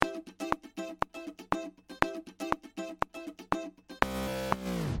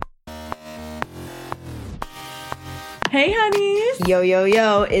Hey, honeys. Yo, yo,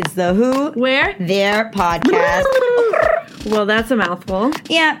 yo, it's the Who, Where? Their podcast. Well, that's a mouthful.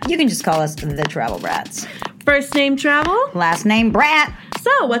 Yeah, you can just call us the Travel Brats. First name Travel. Last name Brat.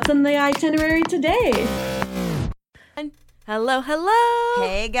 So, what's on the itinerary today? Hello, hello.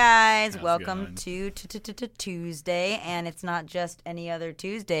 Hey guys, How's it welcome going? to Tuesday, and it's not just any other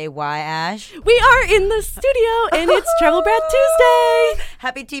Tuesday. Why, Ash? We are in the studio, and it's Travel Brat Tuesday.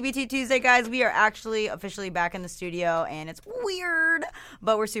 Happy TBT Tuesday, guys. We are actually officially back in the studio, and it's weird,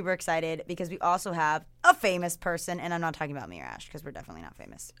 but we're super excited because we also have a famous person, and I'm not talking about me or Ash because we're definitely not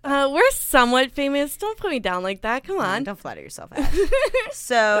famous. We're somewhat famous. Don't put me down like that. Come on. Don't flatter yourself, Ash.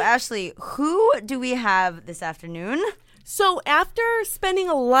 So, Ashley, who do we have this afternoon? So after spending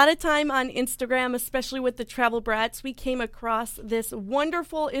a lot of time on Instagram, especially with the Travel Brats, we came across this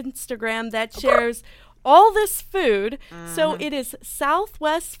wonderful Instagram that shares all this food. So it is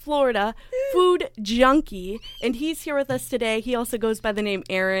Southwest Florida Food Junkie, and he's here with us today. He also goes by the name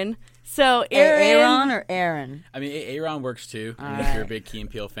Aaron. So Aaron, Aaron or Aaron? I mean, Aaron works too. If you're a big Key and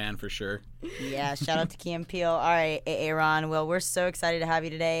Peele fan, for sure. Yeah, shout out to Key and Peele. All right, Aaron. Well, we're so excited to have you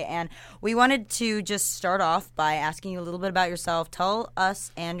today, and we wanted to just start off by asking you a little bit about yourself. Tell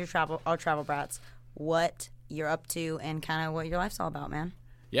us and our travel brats what you're up to and kind of what your life's all about, man.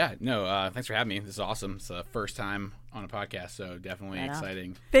 Yeah, no, thanks for having me. This is awesome. It's the first time on a podcast, so definitely Right on.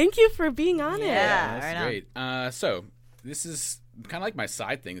 exciting. thank you for being on Yeah. it. That's right on. great. So this is kind of like my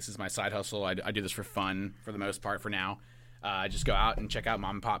side thing. This is my side hustle. I do this for fun for the most part for now. I just go out and check out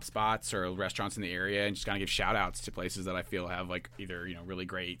mom and pop spots or restaurants in the area and just kind of give shout outs to places that I feel have like either, really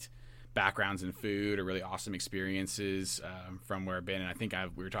great backgrounds in food or really awesome experiences from where I've been. And I think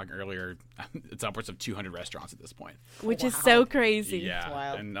we were talking earlier, it's upwards of 200 restaurants at this point. Which is so crazy. Yeah,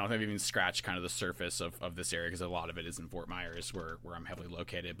 wild. and I don't think I've even scratched kind of the surface of this area because a lot of it is in Fort Myers where I'm heavily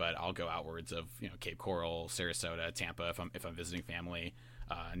located. But I'll go outwards of Cape Coral, Sarasota, Tampa if I'm visiting family,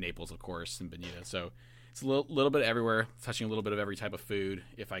 Naples of course, and Bonita. So it's a little bit everywhere, touching a little bit of every type of food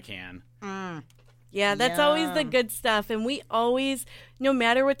if I can. Yeah, that's always the Yum. good stuff. And we always, no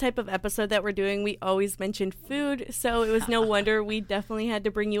matter what type of episode that we're doing, we always mention food. So it was no wonder we definitely had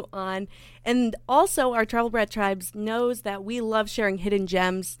to bring you on. And also, our Travel Brat Tribes knows that we love sharing hidden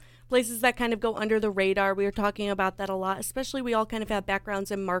gems, places that kind of go under the radar. We were talking about that a lot, especially we all kind of have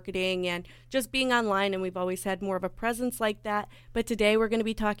backgrounds in marketing and just being online, and we've always had more of a presence like that. But today we're going to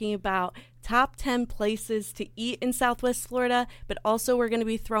be talking about top 10 places to eat in Southwest Florida, but also we're going to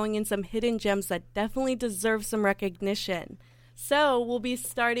be throwing in some hidden gems that definitely deserve some recognition. So we'll be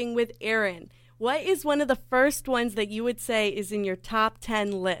starting with Aaron. What is one of the first ones that you would say is in your top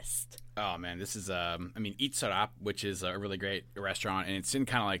 10 list? Oh man, this is Eat Sarap, which is a really great restaurant, and it's in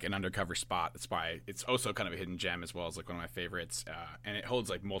kind of like an undercover spot. That's why it's also kind of a hidden gem as well as like one of my favorites, and it holds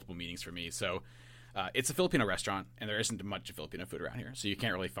like multiple meanings for me. So it's a Filipino restaurant, and there isn't much Filipino food around here, so you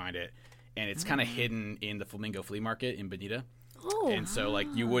can't really find it. And it's kind of hidden in the Flamingo Flea Market in Bonita. Oh, And so like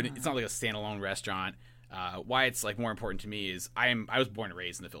it's not like a standalone restaurant. Why it's like more important to me is I was born and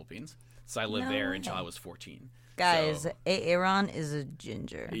raised in the Philippines, so I lived No there way. until I was 14. Guys, So, Aaron is a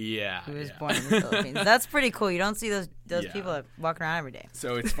ginger. yeah, Who was yeah. born in the Philippines. That's pretty cool. You don't see those Yeah. people walking around every day.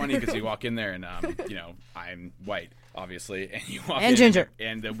 So it's funny because you walk in there and I'm white, obviously, and you walk And in ginger.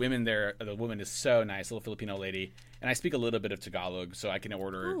 and the woman there, the woman is so nice, little Filipino lady, and I speak a little bit of Tagalog, so I can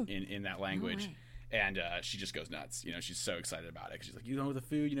order in that language. And she just goes nuts. She's so excited about it. 'Cause she's like, you know the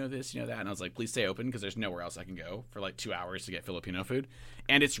food, you know this, you know that. And I was like, please stay open because there's nowhere else I can go for like 2 hours to get Filipino food.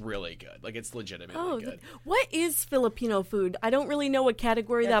 And it's really good. Like, it's legitimately good. what is Filipino food? I don't really know what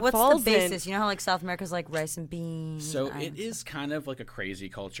category that What's falls the basis? in. You know how like South America's like rice and beans? So and it is kind of like a crazy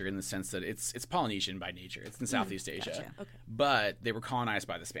culture in the sense that it's Polynesian by nature. It's in Southeast Asia. gotcha. Okay. But they were colonized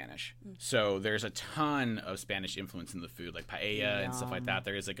by the Spanish. So there's a ton of Spanish influence in the food, like paella and stuff like that.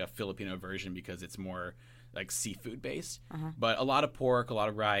 There is like a Filipino version because it's more like seafood based. But a lot of pork, a lot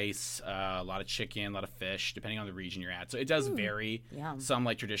of rice, a lot of chicken, a lot of fish, depending on the region you're at. So it does vary. Yum. Some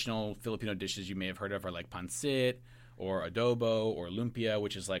like traditional Filipino dishes you may have heard of are like pancit or adobo or lumpia,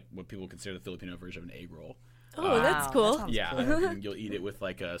 which is like what people consider the Filipino version of an egg roll. Oh, that's Wow, cool. that sounds Yeah, cool. and you'll eat it with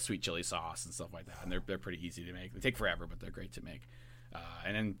like a sweet chili sauce and stuff like that, and they're pretty easy to make. They take forever, but they're great to make.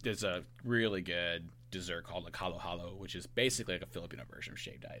 And then there's a really good dessert called like halo halo, which is basically like a Filipino version of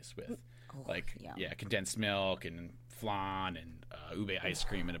shaved ice with yum. condensed milk and flan and ube ice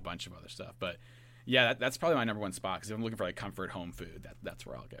cream and a bunch of other stuff. But Yeah, that's probably my number one spot because if I'm looking for like comfort home food, that's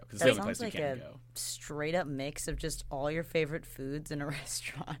where I'll go because it's That the only sounds place like you can a go. straight up mix of just all your favorite foods in a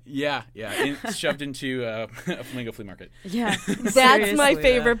restaurant. Yeah, it's shoved into a Flamingo flea market. Yeah, That's my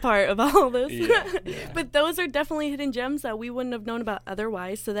favorite part of all this. Yeah. But those are definitely hidden gems that we wouldn't have known about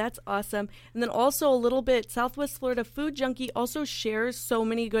otherwise. So that's awesome. And then also a little bit, Southwest Florida Food Junkie also shares so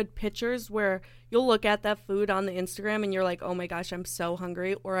many good pictures where you'll look at that food on the Instagram and you're like, oh my gosh, I'm so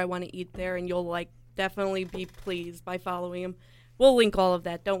hungry, or I want to eat there, and you'll like definitely be pleased by following him. We'll link all of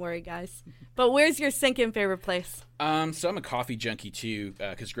that. Don't worry, guys. But where's your second favorite place? So I'm a coffee junkie too,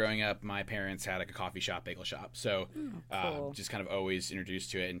 because growing up, my parents had like a coffee shop, bagel shop. So cool. just kind of always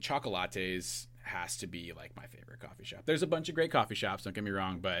introduced to it. And Chocolates has to be like my favorite coffee shop. There's a bunch of great coffee shops, don't get me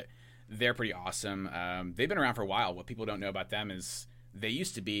wrong, but they're pretty awesome. They've been around for a while. What people don't know about them is they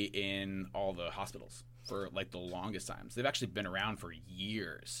used to be in all the hospitals for like the longest times. They've actually been around for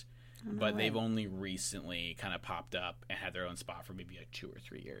years. But they've only recently kind of popped up and had their own spot for maybe like 2 or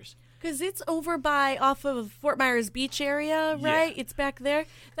 3 years. Because it's over off of Fort Myers Beach area, right? Yeah. It's back there.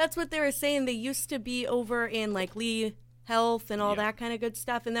 That's what they were saying. They used to be over in like Lee Health and all that kind of good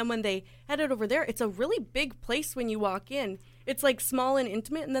stuff. And then when they headed over there, it's a really big place when you walk in. It's like small and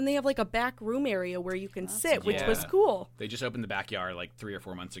intimate, and then they have like a back room area where you can sit, which was cool. They just opened the backyard like 3 or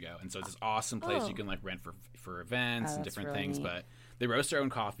 4 months ago, and so it's this awesome place you can like rent for events and different really things. neat. But they roast their own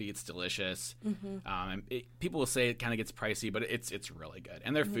coffee; it's delicious. And people will say it kind of gets pricey, but it's really good.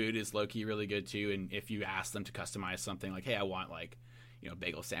 And their food is low key really good too. And if you ask them to customize something like, "Hey, I want like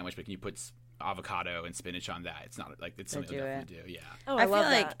bagel sandwich, but can you put avocado and spinach on that?" It's not like it's something they'll definitely do. Yeah. Oh, I I feel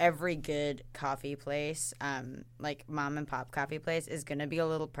love like that. every good coffee place, like mom and pop coffee place, is gonna be a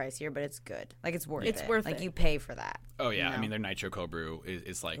little pricier, but it's good. Like it's worth it. It's worth like it. you pay for that. Oh yeah, you I know? mean their nitro cold brew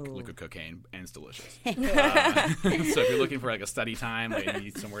is like liquid cocaine and it's delicious. So if you're looking for like a study time, like you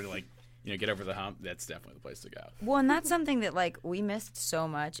need somewhere to like get over the hump, that's definitely the place to go. Well, and that's something that like we missed so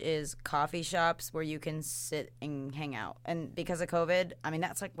much is coffee shops where you can sit and hang out. And because of COVID, I mean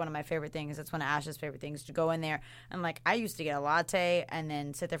that's like one of my favorite things. That's one of Ash's favorite things to go in there. And like I used to get a latte and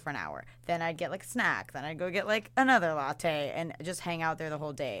then sit there for an hour. Then I'd get like a snack. Then I'd go get like another latte and just hang out there the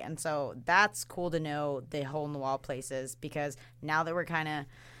whole day. And so that's cool to know the hole in the wall places because now that we're kind of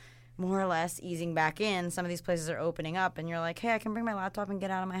more or less easing back in, some of these places are opening up and you're like, hey, I can bring my laptop and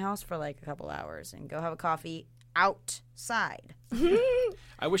get out of my house for like a couple hours and go have a coffee outside.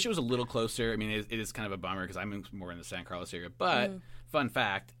 I wish it was a little closer. I mean, it is kind of a bummer because I'm more in the San Carlos area. But fun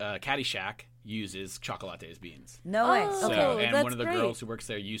fact, Caddyshack uses Chocolates beans. No way. Oh. So, Okay. and that's one of the great. girls who works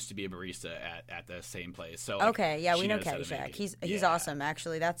there used to be a barista at the same place. So like, Okay, yeah, we she know knows how to make Caddyshack. it. He's Yeah. awesome.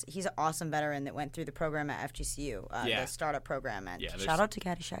 Actually, he's an awesome veteran that went through the program at FGCU, Yeah. the startup program. And Yeah, there's- shout out to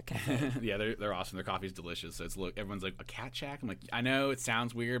Caddyshack Cafe. Yeah, they're awesome. Their coffee's delicious. So everyone's like, a cat shack? I'm like, I know it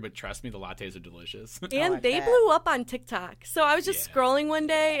sounds weird, but trust me, the lattes are delicious. And I they bet. blew up on TikTok. So I was just Yeah. scrolling one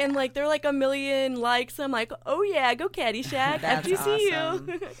day and like they're like 1 million likes. I'm like, oh yeah, go Caddyshack. That's FGCU.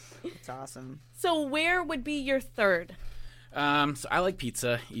 awesome. It's awesome. So where would be your third? So I like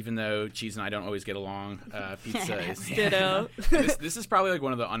pizza, even though Cheese and I don't always get along. Pizza is Ditto. this is probably like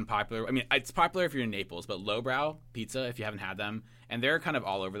one of the unpopular. I mean, it's popular if you're in Naples, but Lowbrow Pizza, if you haven't had them, and they're kind of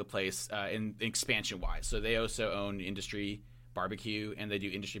all over the place in expansion wise. So they also own Industry Barbecue, and they do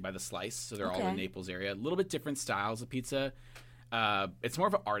Industry by the Slice. So they're all in Okay. Naples area. A little bit different styles of pizza. It's more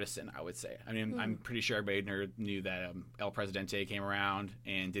of an artisan, I would say. I mean, I'm pretty sure everybody knew that El Presidente came around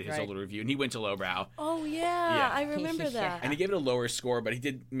and did his Right. little review, and he went to Lowbrow. Oh yeah, Yeah. I remember that. And he gave it a lower score, but he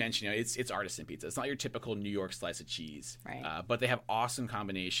did mention, it's artisan pizza. It's not your typical New York slice of cheese. Right. But they have awesome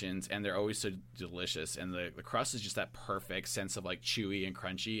combinations, and they're always so delicious. And the crust is just that perfect sense of like chewy and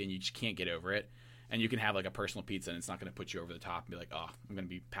crunchy, and you just can't get over it. And you can have like a personal pizza, and it's not going to put you over the top and be like, oh, I'm going to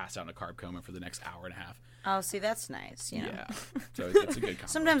be passed out in a carb coma for the next hour and a half. Oh, see, that's nice. You know? Yeah. So it's a good combo.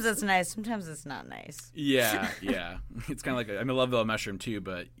 Sometimes it's nice. Sometimes it's not nice. Yeah. It's kind of like, I love Mellow Mushroom too,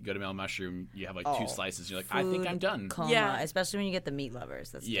 but you go to Mellow Mushroom, you have like two slices, and you're like, I think I'm done. Coma, Yeah. especially when you get the meat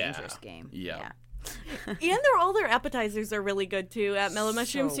lovers. That's a Yeah. dangerous game. Yeah. And all their appetizers are really good too at Mellow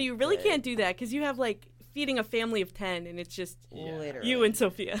Mushroom. So you really good. can't do that because you have like feeding a family of 10, and it's just Literally. you and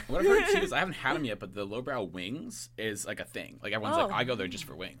Sophia. What I've heard too is I haven't had them yet, but the Lowbrow wings is like a thing. Like everyone's like, I go there just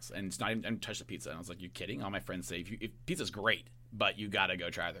for wings, and it's not even I didn't touch the pizza. And I was like, you kidding? All my friends say if pizza's great, but you gotta go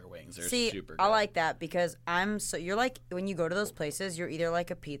try their wings. They're See, super good. I like that because you're like, when you go to those places, you're either like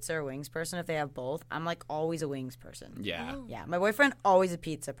a pizza or wings person if they have both. I'm like always a wings person. Yeah. Yeah, my boyfriend always a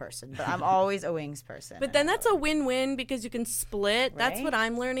pizza person, but I'm always a wings person. But then that's a win-win because you can split. That's Right? what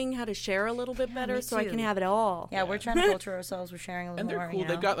I'm learning, how to share a little bit better me so I too. can can't have it all. Yeah, we're trying to culture ourselves. We're sharing a little And more. they're cool. You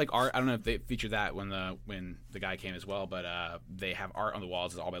know? They've got like art. I don't know if they featured that when the guy came as well, but they have art on the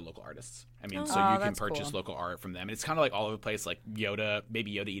walls. It's all by local artists. I mean, so you can that's purchase cool. local art from them. And it's kind of like all over the place, like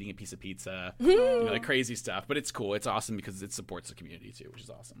maybe Yoda eating a piece of pizza, like crazy stuff. But it's cool. It's awesome because it supports the community too, which is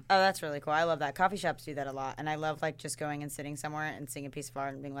awesome. Oh, that's really cool. I love that. Coffee shops do that a lot, and I love like just going and sitting somewhere and seeing a piece of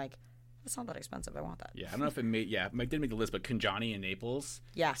art and being like, "It's not that expensive. I want that." Yeah, I don't know if it did make the list, but Kunjani in Naples,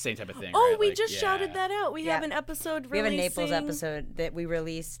 Yeah. same type of thing. Oh, right? we Like, just yeah. shouted that out. We Yeah. have an episode We have a releasing. Naples episode that we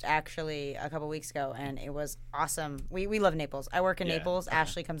released actually a couple weeks ago, and it was awesome. We love Naples. I work in Yeah, Naples. okay.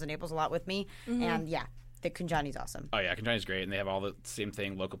 Ashley comes to Naples a lot with me, and yeah, the Kunjani's awesome. Oh yeah, Kunjani's great, and they have all the same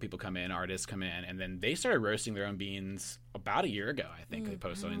thing. Local people come in, artists come in, and then they started roasting their own beans about a year ago. I think they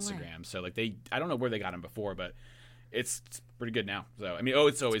posted on Instagram. So like I don't know where they got them before, but it's pretty good now. So I mean,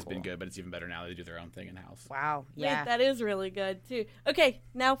 it's always been good, but it's even better now. They do their own thing in house. Wow. Wait, Yeah. that is really good too. Okay,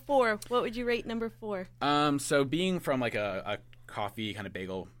 now 4. What would you rate number 4? So being from like a coffee kind of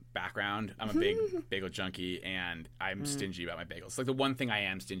bagel background, I'm a big bagel junkie, and I'm stingy about my bagels. Like the one thing I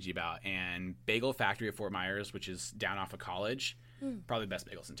am stingy about, and Bagel Factory of Fort Myers, which is down off of College, probably the best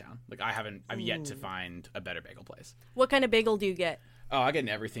bagels in town. Like I've yet to find a better bagel place. What kind of bagel do you get? Oh, I get an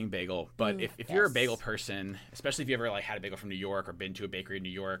everything bagel. But if you're a bagel person, especially if you ever like had a bagel from New York or been to a bakery in New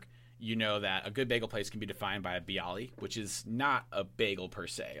York, you know that a good bagel place can be defined by a bialy, which is not a bagel per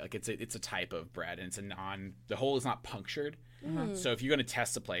se. Like it's a type of bread, and the hole is not punctured. So if you're going to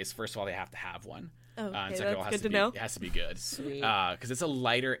test a place, first of all, they have to have one. Okay, And that's second of all, good to know. It has to be good. Sweet. Because it's a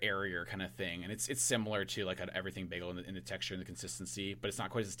lighter, airier kind of thing, and it's similar to like an everything bagel in the texture and the consistency, but it's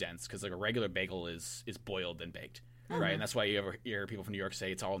not quite as dense because like a regular bagel is boiled and baked. Right, and that's why you ever hear people from New York say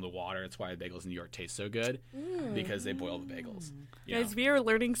it's all in the water. That's why bagels in New York taste so good because they boil the bagels. You know? Guys, we are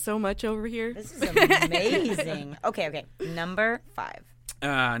learning so much over here. This is amazing. Okay. Number 5.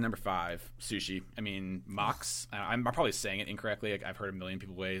 Number 5, sushi. I mean, Mox. I'm probably saying it incorrectly. Like, I've heard a million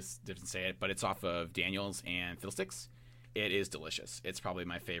people ways different say it, but it's off of Daniel's and Fiddlesticks. It is delicious. It's probably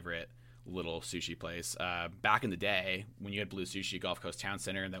my favorite little sushi place. Back in the day, when you had Blue Sushi Gulf Coast Town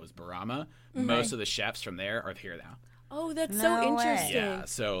Center, and that was Barama, most of the chefs from there are here now. Oh, that's No so way. interesting. Yeah,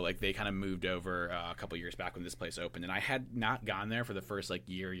 so like they kind of moved over a couple years back when this place opened, and I had not gone there for the first like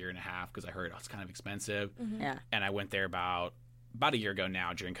year and a half because I heard it's kind of expensive. Yeah. And I went there about a year ago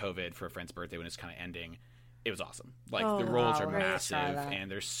now during COVID for a friend's birthday when it's kind of ending. It was awesome. Like the rolls wow, are we're gonna massive try that. and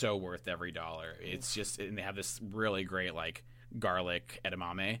they're so worth every dollar. It's just, and they have this really great like garlic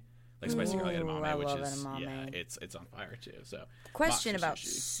edamame, like spicy garlic Ooh, edamame, I which love is edamame. it's on fire too. So Question Mox about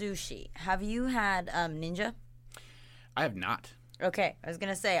sushi. sushi. Have you had Ninja? I have not. Okay, I was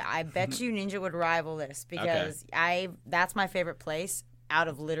gonna say I bet you Ninja would rival this because that's my favorite place out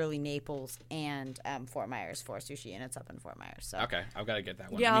of literally Naples and Fort Myers for sushi, and it's up in Fort Myers. So Okay, I've got to get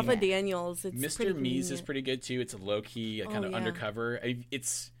that one. Yeah, I off mean, of Daniels. It's Mr. pretty Me's is convenient. pretty good too. It's a low key, kind of yeah. undercover.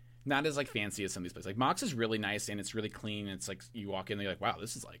 It's not as like fancy as some of these places. Like Mox is really nice and it's really clean. It's like you walk in and you're like, wow,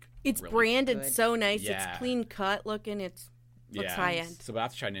 this is like It's really branded good. so nice. Yeah. It's clean cut looking. It's looks high end. So we'll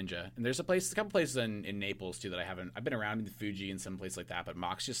have to try Ninja. And there's a couple places in Naples too that I've been around in the Fuji and some place like that, but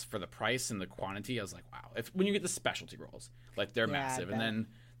Mox, just for the price and the quantity, I was like, wow. When you get the specialty rolls, like they're Yeah, I massive. And bet. then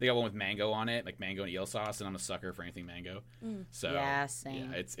they got one with mango on it, like mango and eel sauce, and I'm a sucker for anything mango. So Yeah,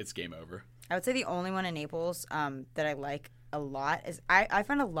 same. yeah, it's game over. I would say the only one in Naples that I like a lot is I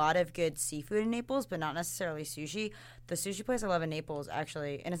find a lot of good seafood in Naples, but not necessarily sushi. The sushi place I love in Naples,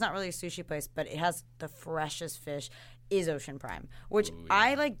 actually, and it's not really a sushi place, but it has the freshest fish, is Ocean Prime, which Ooh, yeah.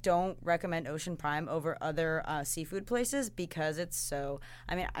 I don't recommend Ocean Prime over other seafood places because it's so,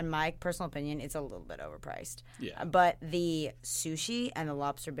 I mean, in my personal opinion, it's a little bit overpriced. Yeah. But the sushi and the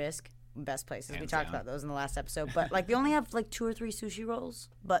lobster bisque, best places. We Hands talked down. about those in the last episode, but they only have 2 or 3 sushi rolls,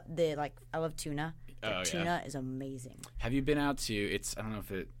 but I love tuna. The Oh, yeah. tuna is amazing. Have you been out to? I don't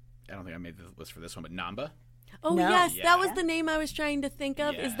think I made the list for this one, but Namba. Oh No. yes, Yeah. that was the name I was trying to think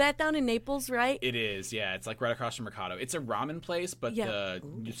of. Is Yeah. that down in Naples, right? It is, yeah. It's like right across from Mercado. It's a ramen place, but Yeah.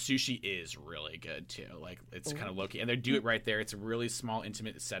 the sushi is really good too. Like it's kind of low key, and they do it right there. It's a really small,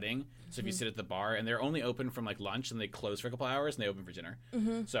 intimate setting. So if you sit at the bar, and they're only open from lunch, and they close for a couple hours, and they open for dinner.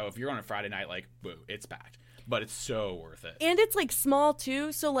 So if you're on a Friday night, boo, it's packed. But it's so worth it. And it's small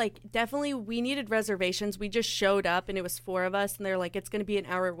too, so definitely we needed reservations. We just showed up and it was 4 of us, and they're like, it's going to be an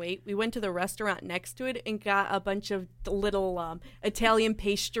hour wait. We went to the restaurant next to it and got a bunch of little Italian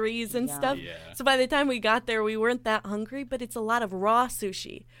pastries and stuff. Yeah. So by the time we got there, we weren't that hungry, but it's a lot of raw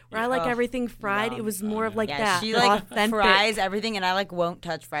sushi. Where I like everything fried, it was more of Yeah, that she authentic. fries everything, and I won't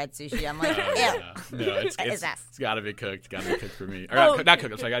touch fried sushi. I'm like, ew. Yeah. No, It's that. it's got to be cooked. Got to be cooked for me. Or Oh. not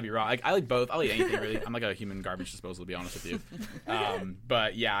cooked. I'm sorry, got to be raw. I like both. I'll eat anything really. I'm like a human them in garbage disposal, to be honest with you.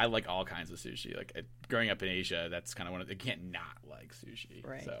 But yeah, I like all kinds of sushi. Like growing up in Asia, that's kind of one of, you can't not like sushi.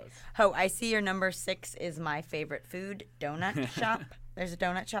 Right. So Oh, I see your number 6 is my favorite food, donut shop. There's a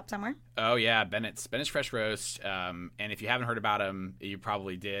donut shop somewhere? oh yeah, Bennett's Fresh Roast. And if you haven't heard about them, you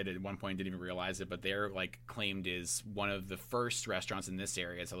probably did at one point, didn't even realize it, but they're like claimed as one of the first restaurants in this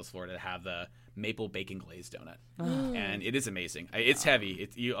area, Southwest Florida, to have the maple bacon glazed donut. And it is amazing. It's heavy.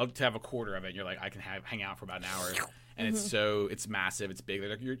 You up to have a quarter of it, and you're like, I can hang out for about an hour. And it's massive, it's big. They're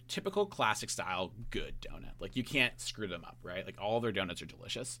like your typical classic style good donut. Like you can't screw them up, right? Like all their donuts are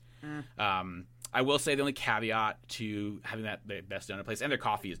delicious. I will say the only caveat to having the best donut place, and their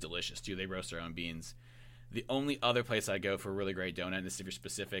coffee is delicious too. They roast their own beans. The only other place I go for a really great donut, and this is if you're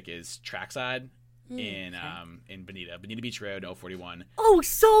specific, is Trackside in Bonita Beach Road, 041. Oh,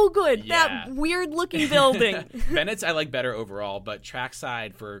 so good. Yeah. That weird looking building. Bennett's I like better overall, but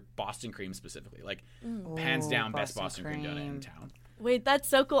Trackside for Boston cream specifically, like hands down best Boston cream donut in town. Wait, that's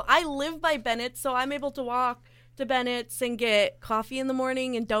so cool. I live by Bennett's, so I'm able to walk to Bennett's and get coffee in the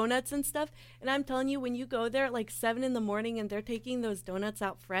morning and donuts and stuff. And I'm telling you, when you go there at like 7 in the morning and they're taking those donuts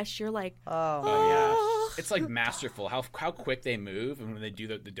out fresh, you're like, Oh yeah, it's like masterful how quick they move, and when they do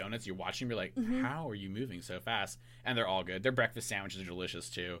the donuts, you're watching, you're like, how are you moving so fast? And they're all good. Their breakfast sandwiches are delicious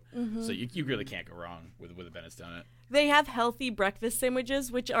too, so you really can't go wrong with a Bennett's donut. They have healthy breakfast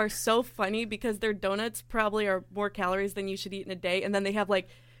sandwiches, which are so funny because their donuts probably are more calories than you should eat in a day. And then they have like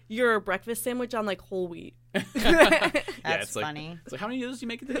your breakfast sandwich on like whole wheat. That's funny. It's like, how many of those do you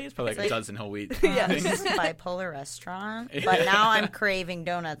make a day? It's probably like a dozen whole wheat. This is bipolar restaurant. But now I'm craving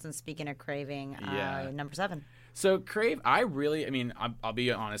donuts. And speaking of craving, number 7. So Crave, I'll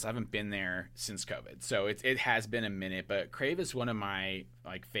be honest, I haven't been there since COVID, so it has been a minute. But Crave is one of my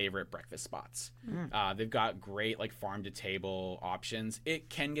like favorite breakfast spots. They've got great like farm to table options. It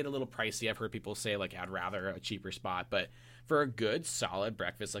can get a little pricey. I've heard people say like I'd rather a cheaper spot, but for a good solid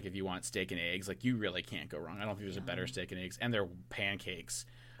breakfast, like if you want steak and eggs, like you really can't go wrong. I don't think there's a better steak and eggs, and their pancakes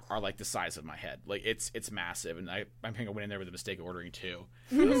are like the size of my head. Like it's massive, and I think I went in there with a mistake of ordering 2.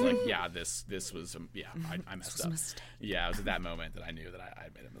 I was like, yeah, this was I messed up. Yeah, it was at that moment that I knew that I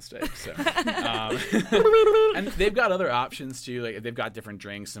had made a mistake. So, and they've got other options too. Like they've got different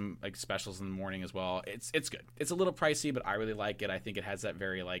drinks and like specials in the morning as well. It's good. It's a little pricey, but I really like it. I think it has that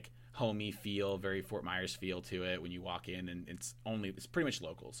very like homey feel, very Fort Myers feel to it when you walk in, and it's pretty much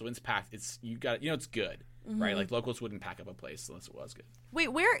local. So it's packed. It's good. Right, like locals wouldn't pack up a place unless it was good. Wait,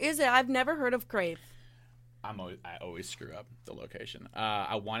 where is it? I've never heard of Crave. I always screw up the location.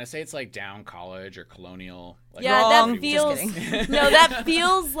 I want to say it's like down College or Colonial. Like, that feels that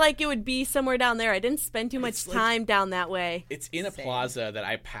feels like it would be somewhere down there. I didn't spend too much time down that way. It's in a plaza that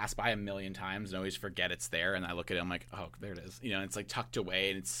I pass by a million times and always forget it's there. And I look at it, I'm like, oh, there it is. It's like tucked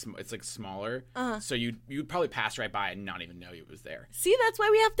away, and it's like smaller. So you'd probably pass right by it and not even know it was there. See, that's why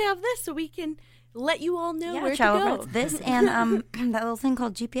we have to have this so we can let you all know where to go. This and that little thing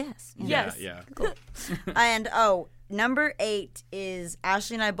called GPS. Yes. Yeah. Cool. And number 8 is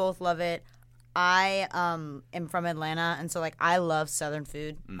Ashley and I both love it. I am from Atlanta, and so like I love Southern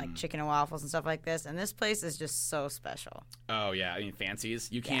food, like chicken and waffles and stuff like this. And this place is just so special. Oh yeah, I mean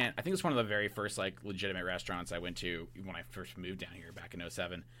Fancy's. You can't. I think it's one of the very first like legitimate restaurants I went to when I first moved down here back in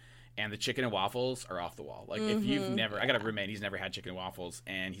 2007. And the chicken and waffles are off the wall. Like, if you've never... I got a roommate, he's never had chicken and waffles.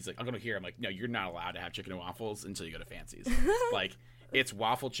 And he's like, I'll go here. I'm like, no, you're not allowed to have chicken and waffles until you go to Fancy's. Like, it's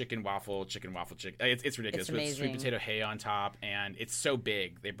waffle, chicken, chicken. It's ridiculous. With sweet potato hay on top. And it's so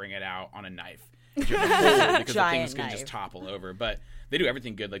big, they bring it out on a knife. Because the thing's going to just topple over. But they do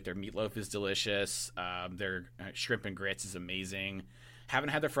everything good. Like, their meatloaf is delicious. Their shrimp and grits is amazing. Haven't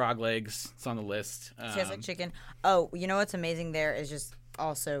had their frog legs. It's on the list. She has like chicken. Oh, you know what's amazing there is just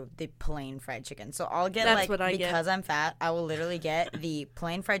also the plain fried chicken. So I'll get because I'm fat, I will literally get the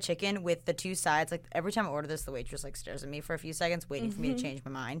plain fried chicken with the 2 sides. Like every time I order this, the waitress like stares at me for a few seconds waiting for me to change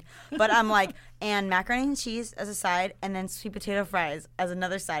my mind. But I'm like, and macaroni and cheese as a side, and then sweet potato fries as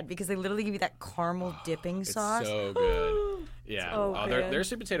another side, because they literally give you that caramel dipping sauce. It's so good. Yeah. Their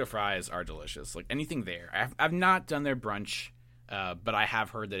sweet potato fries are delicious. Like anything there. I've not done their brunch. But I have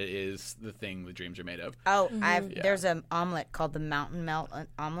heard that it is the thing the dreams are made of. Oh, there's an omelet called the Mountain Melt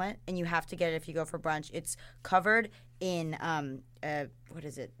omelet, and you have to get it if you go for brunch. It's covered in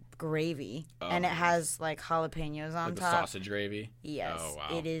gravy, and it has like jalapenos on like top. The sausage gravy. Yes, oh,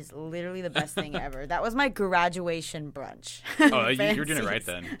 wow. It is literally the best thing ever. That was my graduation brunch. Oh, you're doing it right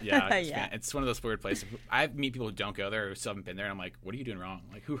then. Yeah, it's one of those weird places. I meet people who don't go there or still haven't been there, and I'm like, what are you doing wrong?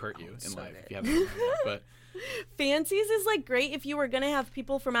 Like, who hurt you in life? If you haven't done that? But Fancy's is like great if you were gonna have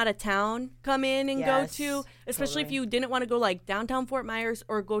people from out of town come in and go Yes, to, especially if totally. you didn't want to go like downtown Fort Myers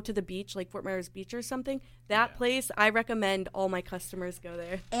or go to the beach, like Fort Myers Beach or something. That place, I recommend all my customers go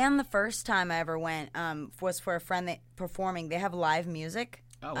there. And the first time I ever went was for a friend that performing. They have live music.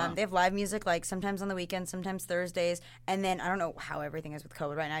 Oh, wow. They have live music like sometimes on the weekends, sometimes Thursdays, and then I don't know how everything is with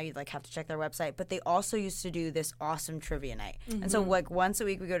COVID right now. You'd like have to check their website, but they also used to do this awesome trivia night. And so like once a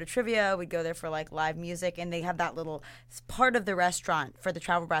week we go to trivia. We'd go there for like live music, and they have that little part of the restaurant for the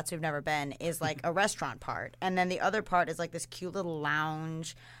travel brats who've never been is like a restaurant part, and then the other part is like this cute little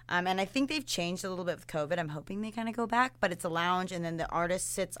lounge. And I think they've changed a little bit with COVID. I'm hoping they kind of go back, but it's a lounge, and then the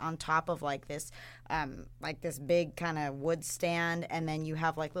artist sits on top of like this big kind of wood stand, and then you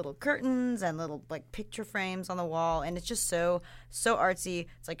have like little curtains and little like picture frames on the wall, and it's just so artsy.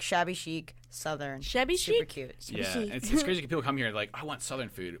 It's like shabby chic, southern, Shabby super chic? cute. Yeah, it's crazy. People come here like, I want Southern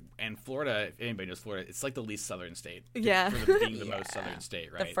food, and Florida. If anybody knows Florida, it's like the least Southern state. Yeah. for being the most Southern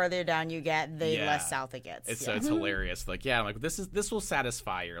state, right? The further down you get, the Yeah. less south it gets. So it's hilarious. Like, yeah, I'm like this will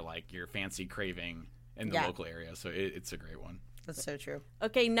satisfy your fancy craving in the Yeah. local area. So it's a great one. That's so true.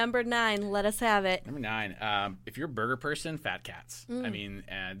 Okay, number 9. Let us have it. Number 9, if you're a burger person, Fat Cats. I mean,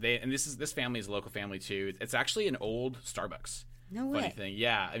 this family is a local family too. It's actually an old Starbucks. No Funny way. thing,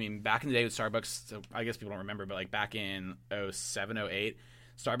 yeah. I mean, back in the day with Starbucks, so I guess people don't remember, but like back in 07, 08,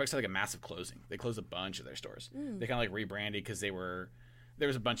 Starbucks had like a massive closing. They closed a bunch of their stores. They kind of like rebranded because there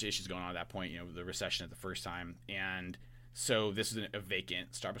was a bunch of issues going on at that point. The recession at the first time, and so this is a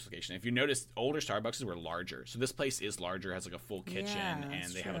vacant Starbucks location. If you notice, older Starbucks were larger. So this place is larger, has like a full kitchen, Yeah, and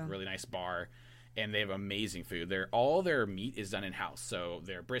that's they have a true. really nice bar, and they have amazing food. All their meat is done in house. So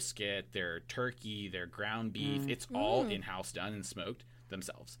their brisket, their turkey, their ground beef, it's all in house done and smoked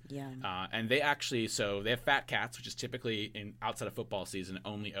themselves. Yum. And they actually, so they have Fat Cats, which is typically outside of football season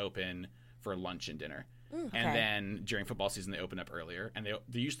only open for lunch and dinner. And then during football season, they open up earlier, and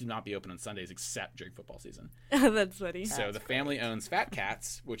they used to not be open on Sundays except during football season. That's funny. So the family owns Fat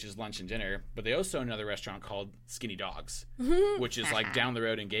Cats, which is lunch and dinner, but they also own another restaurant called Skinny Dogs, which is like down the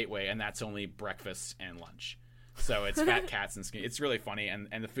road in Gateway, and that's only breakfast and lunch. So it's Fat Cats and Skinny. It's really funny, and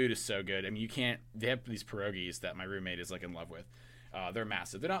the food is so good. I mean, they have these pierogies that my roommate is like in love with. They're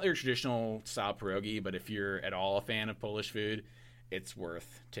massive. They're not your traditional style pierogi, but if you're at all a fan of Polish food, it's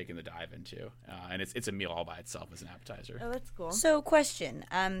worth taking the dive into. And it's a meal all by itself as an appetizer. Oh, that's cool. So, question: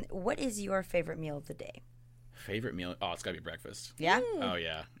 what is your favorite meal of the day? Favorite meal? Oh, it's got to be breakfast. Yeah. Oh,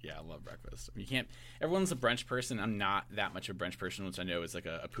 yeah. Yeah, I love breakfast. You can't... Everyone's a brunch person. I'm not that much of a brunch person, which I know is like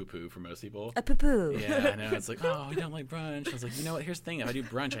a poo-poo for most people. A poo-poo. Yeah, I know. It's like, oh, we don't like brunch. I was like, you know what? Here's the thing. If I do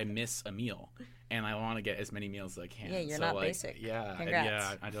brunch, I miss a meal. And I want to get as many meals as I can. Yeah, you're so, not like, basic. Yeah. Congrats.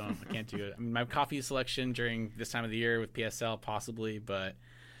 Yeah, I can't do it. I mean, my coffee selection during this time of the year with PSL, possibly, but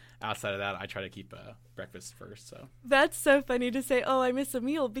outside of that, I try to keep breakfast first, so... That's so funny to say, oh, I miss a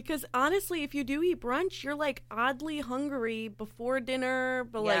meal. Because honestly, if you do eat brunch, you're like oddly hungry before dinner,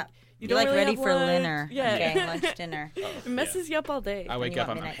 but like you You're don't like really ready have for lunch. dinner. Yeah. Okay, lunch, dinner. It messes you up all day. I wake you up,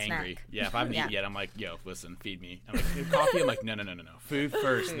 want I'm midnight hangry. snack. Yeah, if I haven't Yeah. eaten yet, I'm like, yo, listen, feed me. I'm like, coffee? I'm like, no. Food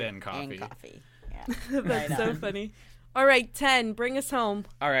first, then coffee. And coffee. Yeah. That's Right so on. funny. All right, 10. Bring us home.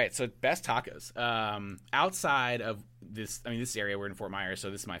 All right, so best tacos. Outside of this area, we're in Fort Myers, so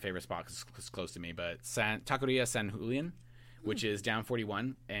this is my favorite spot because it's close to me, but Taqueria San Julian, which is down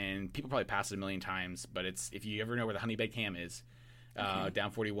 41, and people probably pass it a million times, but if you ever know where the Honey Baked Ham is,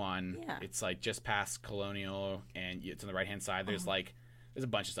 down 41, Yeah. it's like just past Colonial, and it's on the right-hand side. There's a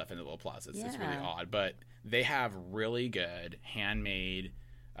bunch of stuff in the little plaza. It's really Yeah. odd, but they have really good handmade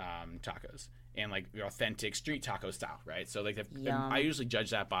tacos. And like authentic street taco style, right? So like, Yum. I usually judge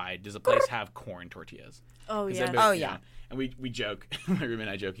that by, does the place have corn tortillas? Oh, 'Cause yeah. everybody- Oh, you yeah. know, and we joke, my roommate and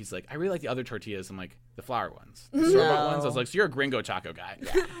I joke, he's like, I really like the other tortillas. I'm like, the flour ones. The store-bought ones? I was like, so you're a gringo taco guy.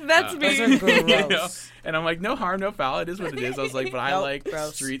 That's me. Those are gross. You know? And I'm like, no harm, no foul. It is what it is. I was like, but I Nope, like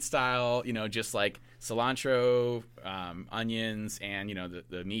gross. street style, just like cilantro, onions, and,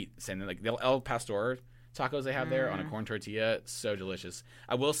 the meat. And like the El Pastor tacos they have there on a corn tortilla, so delicious.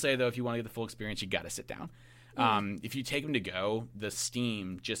 I will say, though, if you want to get the full experience, you got to sit down. If you take them to go, the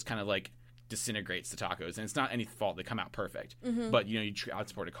steam just kind of like disintegrates the tacos, and it's not any fault. They come out perfect, but you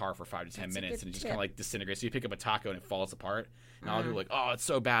transport a car for 5 to 10 That's a minutes, good and it just tip. kind of like disintegrates. So you pick up a taco and it falls apart, and all people are like, "Oh, it's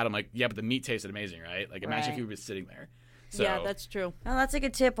so bad." I'm like, "Yeah, but the meat tasted amazing, right? Like, imagine if Right. you were just sitting there." So, Yeah, that's true. Well, that's a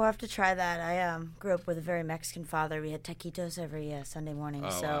good tip. We'll have to try that. I grew up with a very Mexican father. We had taquitos every Sunday morning,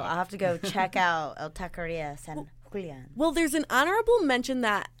 so wow. I'll have to go check out El Taqueria San Julian. Well, there's an honorable mention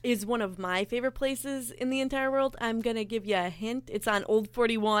that is one of my favorite places in the entire world. I'm going to give you a hint. It's on Old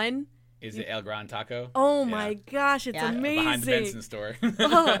 41 Is it El Gran Taco? Oh Yeah. my gosh, it's Yeah. amazing. Behind the Benson store.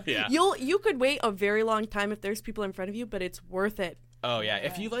 Yeah. You could wait a very long time if there's people in front of you, but it's worth it. Oh yeah,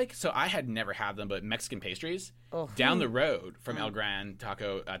 if you like, so I had never had them, but Mexican pastries down the road from El Gran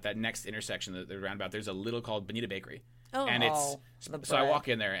Taco at that next intersection, the roundabout, there's a little called Bonita Bakery, and it's the so I bread. walk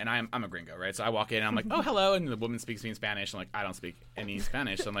in there and I'm a gringo, right? So I walk in and I'm like, oh hello, and the woman speaks to me in Spanish. I'm like, I don't speak any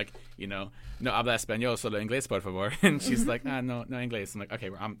Spanish, so I'm like, no habla español, solo inglés, por favor. And she's like, no inglés. I'm like, okay,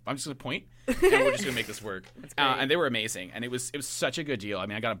 I'm just gonna point, and we're just gonna make this work. And they were amazing, and it was such a good deal. I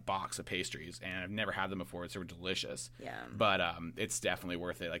mean, I got a box of pastries, and I've never had them before, so they were delicious. Yeah. But it's definitely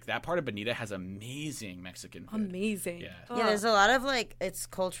worth it. Like that part of Bonita has amazing Mexican food. Amazing. Yeah. Yeah, there's a lot of like it's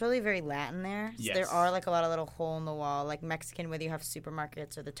culturally very Latin there. So Yes. there are like a lot of little hole in the wall, like Mexican, whether you have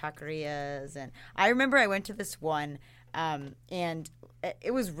supermarkets or the taquerias. And I remember I went to this one, and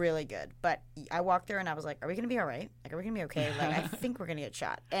it was really good. But I walked there and I was like, "Are we gonna be all right? Like, are we gonna be okay? Like, I think we're gonna get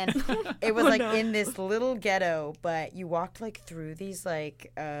shot." And it was in this little ghetto, but you walked like through these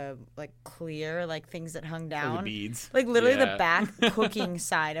like clear like things that hung Or down. the beads. Like literally Yeah. the back cooking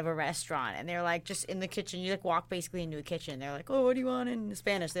side of a restaurant, and they're like just in the kitchen. You like walk basically into a kitchen. They're like, "Oh, what do you want in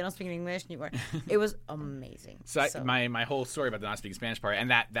Spanish?" They don't speak English anymore. It was amazing. So, my whole story about the not speaking Spanish part, and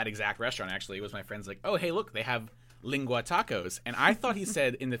that exact restaurant actually was my friend's like, oh hey look, they have lingua tacos, and I thought he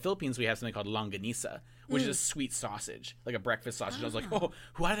said in the Philippines we have something called longanisa, which is a sweet sausage, like a breakfast sausage. I was like, oh,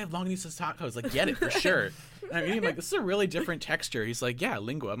 why do they have longanisa tacos? Like, get it for sure. And I mean, I'm like, this is a really different texture. He's like, yeah,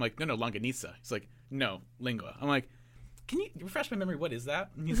 lingua. I'm like, no, longanisa. He's like, no, lingua. I'm like, can you refresh my memory? What is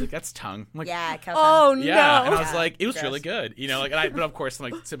that? And he's like, that's tongue. I'm like, Yeah, Oh yeah, no. and I was like, it was gross. really good, but of course,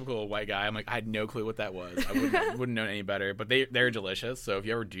 I'm like typical white guy. I'm like, I had no clue what that was. I wouldn't know any better. But they're delicious. So if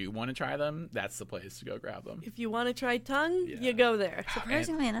you ever do want to try them, that's the place to go grab them. If you want to try tongue, Yeah. you go there.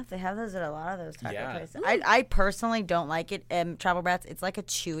 Surprisingly enough, they have those at a lot of those taco Yeah. places. I personally don't like it. Travel Brats, it's like a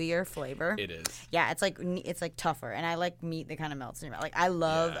chewier flavor. It is. Yeah, it's like tougher, and I like meat that kind of melts in your mouth. Like I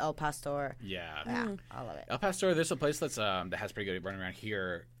love Yeah. El Pastor. Yeah. Yeah, I love it. El Pastor, there's a place that's that has pretty good running around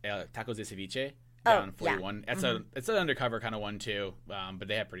here. Tacos de Ceviche down yeah. 41. It's an undercover kind of one too, but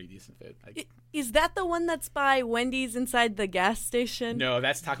they have pretty decent food. Like, Is that the one that's by Wendy's inside the gas station? no,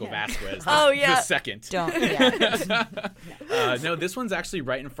 that's Taco Vasquez. Oh, yeah. The second. Don't. Yeah. No, this one's actually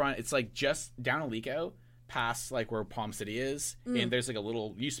right in front. It's like just down Alico, past like where Palm City is, and there's like a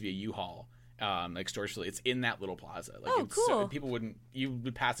little used to be a U-Haul. Like storage facility. It's in that little plaza. Like, Oh, it's so- cool. you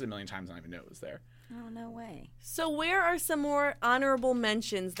would pass it a million times and not even know it was there. Oh no way. So where are some more honorable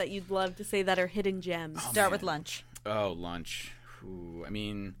mentions that you'd love to say that are hidden gems? Start with lunch. Oh, lunch. Ooh, I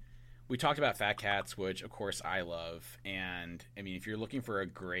mean, we talked about Fat Cats, which of course I love, and I mean, if you're looking for a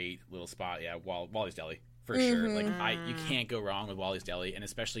great little spot, yeah, Wally's Deli for sure. Like, you can't go wrong with Wally's Deli, and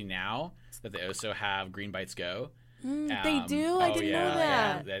especially now that they also have Green Bites Go. They do? I didn't know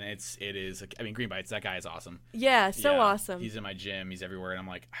that. Then it is. I mean, Green Bites. That guy is awesome. Yeah, so Yeah, awesome. He's in my gym. He's everywhere, and I'm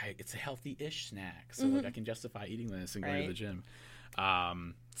like, it's a healthy-ish snack, so like I can justify eating this and going to Right. the gym.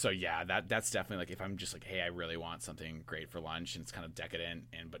 So yeah, that's definitely like if I'm just like, hey, I really want something great for lunch and it's kind of decadent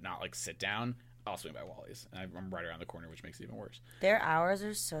but not like sit down. I'll swing by Wally's, and I'm right around the corner, which makes it even worse. Their hours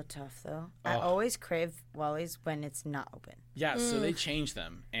are so tough, though. I always crave Wally's when it's not open. Yeah, so they changed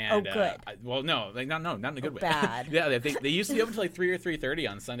them, and good. No, like not in a good way. bad. Yeah, they used to be open to like 3 or 3:30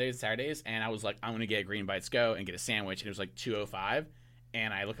 on Sundays and Saturdays, and I was like, I'm gonna get Green Bites Go and get a sandwich, and it was like 2:05,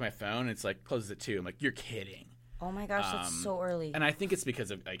 and I look at my phone, and it's like closes at 2. I'm like, you're kidding. Oh my gosh, that's so early. And I think it's because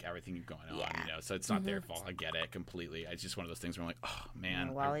of like everything going on, Yeah. So it's not their fault. I get it completely. It's just one of those things where I'm like, oh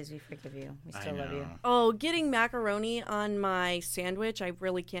man, Wally's, we forgive you. We I still love you. know. Oh, getting macaroni on my sandwich, I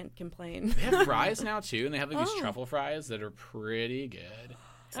really can't complain. They have fries now too, and they have like these truffle fries that are pretty good.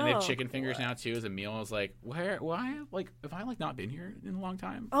 And they have chicken fingers now too as a meal. I was like, why? Like, have I like not been here in a long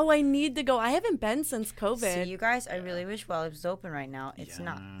time? Oh, I need to go. I haven't been since COVID. See, you guys, I really wish Wally's was open right now. It's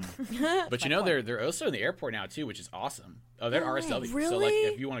not. But they're also in the airport now too, which is awesome. Oh, they're RSW. So like, really?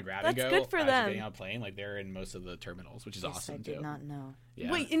 if you want to grab and That's go, good for as them. you're getting on a plane, like they're in most of the terminals, which is Yes, awesome I did too. not know.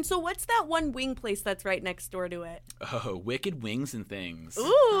 Yeah. Wait, and so what's that one wing place that's right next door to it? Oh, Wicked Wings and Things.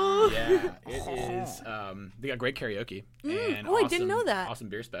 Ooh. Yeah, it is. They got great karaoke and Oh, I didn't know that. Awesome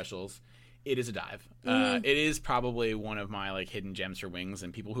beer specials. It is a dive. It is probably one of my like hidden gems for wings,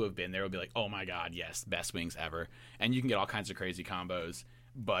 and people who have been there will be like, "Oh my god, yes, best wings ever!" And you can get all kinds of crazy combos.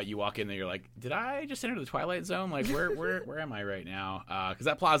 But you walk in there, you're like, did I just enter the Twilight Zone? Like, where am I right now? Because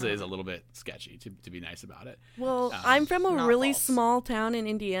that plaza is a little bit sketchy, to be nice about it. Well, I'm from a not really false. small town in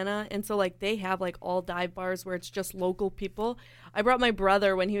Indiana, and so like they have like all dive bars where it's just local people. I brought my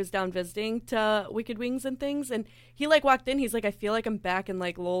brother when he was down visiting to Wicked Wings and things, and he like walked in. He's like, I feel like I'm back in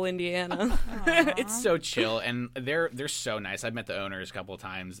like Lowell, Indiana. It's so chill, and they're so nice. I've met the owners a couple of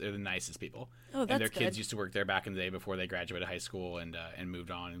times. They're the nicest people. Oh, and that's their kids good. used to work there back in the day before they graduated high school and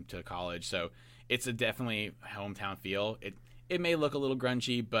moved on to college. So it's a definitely hometown feel. It may look a little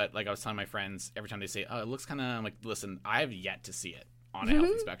grungy, but like I was telling my friends, every time they say, "Oh, it looks kind of," I'm like, "Listen, I have yet to see it on a health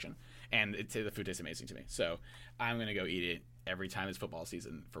inspection, and the food tastes amazing to me. So I'm gonna go eat it every time it's football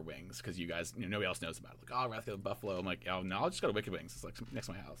season for wings because you guys, nobody else knows about it. Like, oh, I'd rather go to Buffalo. I'm like, oh no, I'll just go to Wicked Wings. It's like next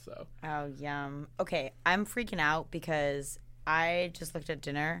to my house. So Oh, yum. Okay, I'm freaking out because I just looked at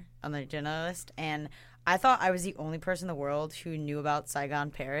dinner on the dinner list, and I thought I was the only person in the world who knew about Saigon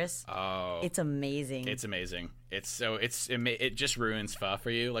Paris. oh, It's amazing. it's amazing. It just ruins pho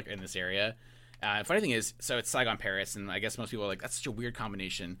for you, like in this area. Funny thing is, so it's Saigon, Paris, and I guess most people are like, that's such a weird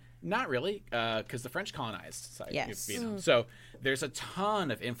combination. Not really, because the French colonized Yes. Vietnam. So there's a ton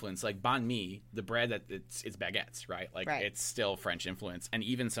of influence. Like banh mi, the bread that it's baguettes, right? Like Right. it's still French influence, and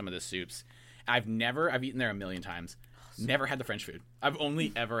even some of the soups. I've eaten there a million times. Never had the French food. I've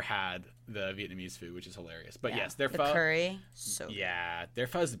only ever had the Vietnamese food, which is hilarious. But yes, their the pho. curry, so good. Yeah, their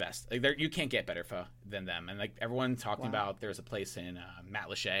pho is the best. Like, you can't get better pho than them. And like everyone talking about, there's a place in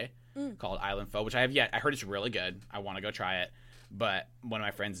Matlacha called Island Pho, which I have yet. I heard it's really good. I want to go try it. But one of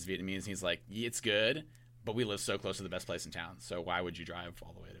my friends is Vietnamese, and he's like, yeah, it's good, but we live so close to the best place in town. So why would you drive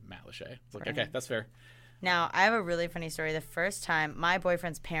all the way to Matlacha? It's like, okay, that's fair. Now, I have a really funny story. The first time, my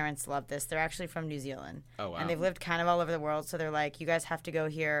boyfriend's parents love this. They're actually from New Zealand. Oh, wow. And they've lived kind of all over the world. So they're like, you guys have to go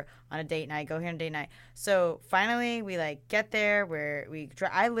here on a date night. Go here on a date night. So finally, we like get there where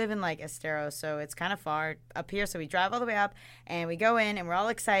I live in like Estero. So it's kind of far up here. So we drive all the way up and we go in and we're all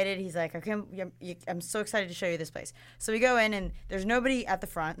excited. He's like, okay, I'm so excited to show you this place. So we go in and there's nobody at the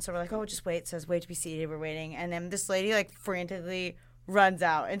front. So we're like, oh, just wait. It says wait to be seated. We're waiting. And then this lady like frantically runs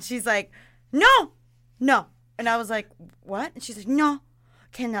out and she's like, no. And I was like, what? And she's like, no,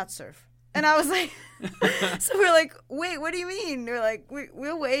 cannot serve. And I was like, so we're like, wait, what do you mean? We're like,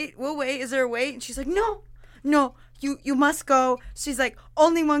 we'll wait. Is there a wait? And she's like, no, you must go. She's like,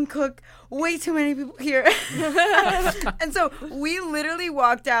 only one cook, way too many people here. And so we literally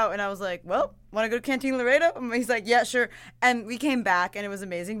walked out and I was like, well, want to go to Cantina Laredo? And he's like, yeah, sure. And we came back and it was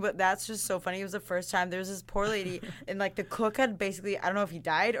amazing, but that's just so funny. It was the first time. There was this poor lady and like the cook had basically, I don't know if he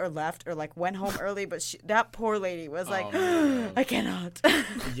died or left or like went home early, but that poor lady was like, I cannot.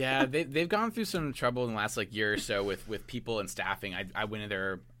 Yeah, they've gone through some trouble in the last like year or so with people and staffing. I went in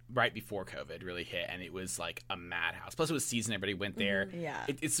there right before COVID really hit, and it was like a madhouse. Plus, it was season; everybody went there. Yeah.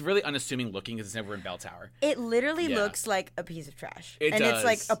 It's really unassuming looking because it's never in Bell Tower. It literally Yeah. looks like a piece of trash. It and does. it's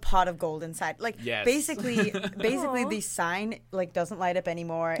like a pot of gold inside. Like Yes. basically the sign like doesn't light up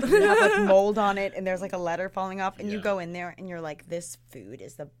anymore. And you have like mold on it and there's like a letter falling off and you Yeah. go in there and you're like, this food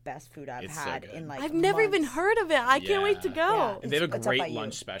is the best food I've It's so had good. in like I've never even months. heard of it. I can't wait to Yeah. go. And they have a It's up by great you.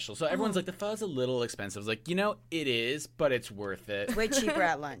 lunch special. So everyone's like, the pho's a little expensive. I was like, it is, but it's worth it. Way cheaper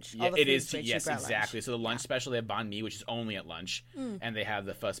at lunch. Yeah, All the it food's is. way Yes, cheaper at lunch. exactly. So the lunch special, they have banh mi, which is only at lunch, and they have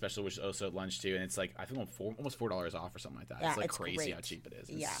the pho special, which is also at lunch too. And it's like I think almost $4 off or something like that. Yeah, it's like it's crazy great. how cheap it is.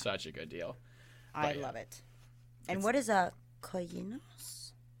 It's Yeah. such a good deal. I But, yeah. love it. And what is a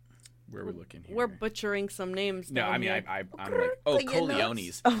coyinos? Where are we looking here? We're butchering some names. No, down I mean here. I'm like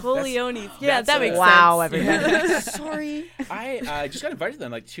Corleones. Coleones. Yeah, that's that a- makes Wow, sense. everybody. Sorry. I just got invited to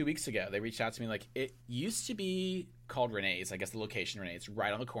them like 2 weeks ago. They reached out to me like it used to be called Renee's. I guess the location Renee's. It's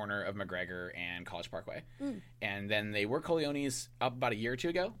right on the corner of McGregor and College Parkway. And then they were Coleones up about a year or two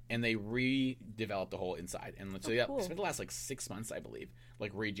ago, and they redeveloped the whole inside. And so yeah, cool. spent the last like 6 months, I believe,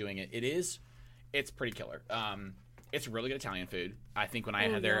 like redoing it. It's pretty killer. It's really good Italian food. I think when I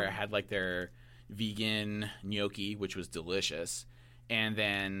had there, I had like their vegan gnocchi, which was delicious. And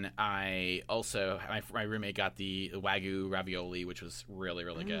then I also, my roommate got the Wagyu ravioli, which was really,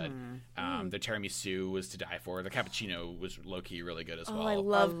 really good. The tiramisu was to die for. The cappuccino was low-key really good as well. I I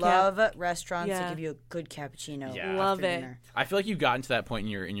love love restaurants Yeah. that give you a good cappuccino. Yeah. Love after it. dinner. I feel like you've gotten to that point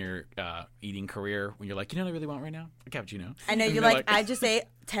in your eating career when you're like, you know what I really want right now? A cappuccino. I know And you're they're like, I just ate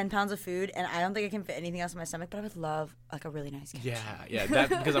 10 pounds of food and I don't think I can fit anything else in my stomach, but I would love like a really nice cappuccino. yeah, that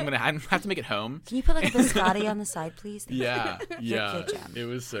because I have to make it home. Can you put like a biscotti on the side, please? Yeah. Good jam. It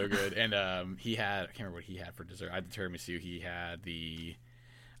was so good. And he had, I can't remember what he had for dessert. I had the tiramisu. He had the,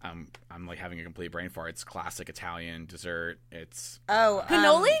 I'm like having a complete brain fart. It's classic Italian dessert. It's Oh,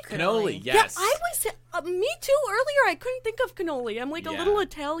 Cannoli? cannoli. Yes. Yeah, I was Me too. Earlier, I couldn't think of cannoli. I'm like a Yeah. little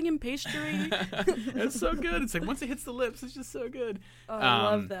Italian pastry. It's so good. It's like once it hits the lips, it's just so good. Oh, I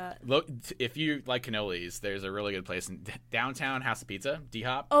love that. If you like cannolis, there's a really good place in downtown House of Pizza,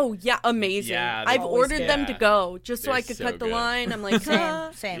 D-Hop. Oh yeah, amazing. Yeah, they I've always ordered do. them to go just so They're I could so cut the good. line. I'm like,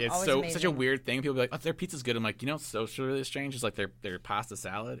 Same. It's Always so amazing. such a weird thing. People be like, "Oh, their pizza's good." I'm like, what's so really strange is like their pasta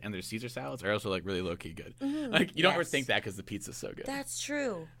salad and their Caesar salads are also like really low key good. Like you don't ever Yes. think that because the pizza's so good. That's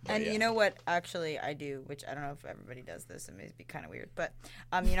true. But And yeah. you know what? Actually, I do, which I don't know if everybody does this. It may be kind of weird, but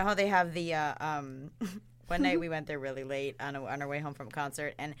you know how they have the one night we went there really late on our way home from a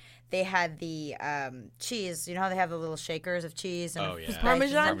concert, and they had the cheese. You know how they have the little shakers of cheese and Oh, yeah.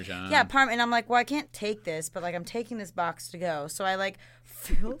 Parmesan? Parmesan. Yeah, and I'm like, well, I can't take this, but like I'm taking this box to go, so I like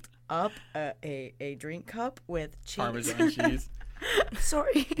filled up a drink cup with cheese. Parmesan cheese.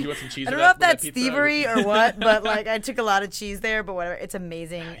 Sorry. You want some cheese? I don't with know that- if that's with that pizza? thievery or what, but like I took a lot of cheese there, but whatever. It's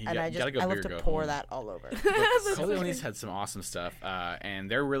amazing, You and gotta go I love big or to go pour home. that all over. Corleone's had some awesome stuff,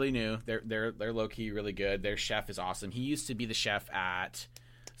 and they're really new. They're low key really good. Their chef is awesome. He used to be the chef at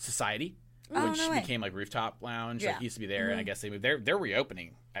Society, Oh, which no way. became like Rooftop Lounge. Yeah. Like, he used to be there, and I guess they moved. They're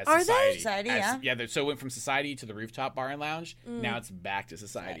reopening as Are they? Society. Society, So it went from Society to the Rooftop Bar and Lounge. Now it's back to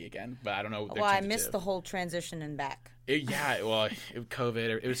Society again. But I don't know. Well, I missed the whole transition and back.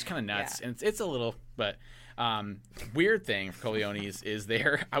 COVID. It was kind of nuts, and it's a little, but weird thing for Corleone's is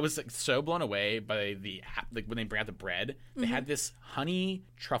there. I was like so blown away by like when they bring out the bread. They had this honey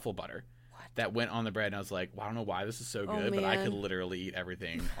truffle butter that went on the bread, and I was like, well, I don't know why this is so good, but I man. could literally eat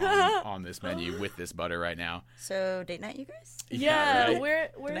everything on this menu with this butter right now. So date night, you guys? Yeah,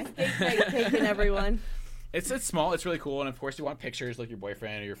 right? where's date night taking everyone? It's small. It's really cool, and of course, you want pictures like your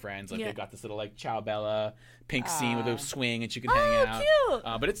boyfriend or your friends. Like Yeah. they've got this little like Ciao Bella pink scene with a swing, and you can hang Oh, out.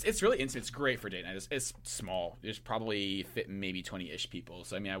 cute. But it's really intimate. It's great for date night. It's small. There's probably fit maybe 20-ish people.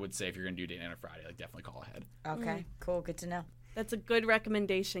 So I mean, I would say if you're gonna do date night on Friday, like definitely call ahead. Okay, cool. Good to know. That's a good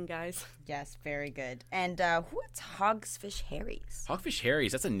recommendation, guys. Yes, very good. And what's Hogsfish Harry's? Hogfish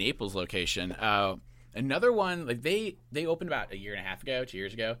Harry's. That's a Naples location. Another one like they opened about a year and a half ago, 2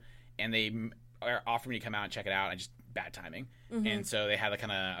 years ago, and they are offering me to come out and check it out. I just bad timing, and so they had a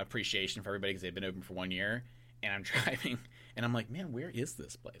kind of appreciation for everybody because they've been open for 1 year. And I'm driving, and I'm like, man, where is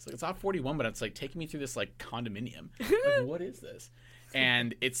this place? Like, it's off 41, but it's like taking me through this like condominium. Like, what is this?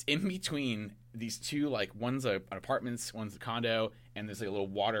 And it's in between these two, like one's an apartments, one's a condo, and there's like a little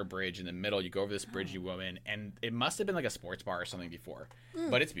water bridge in the middle. You go over this bridge, you go in, and it must have been like a sports bar or something before,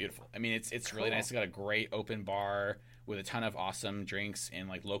 but it's beautiful. I mean, it's really nice. It's got a great open bar with a ton of awesome drinks and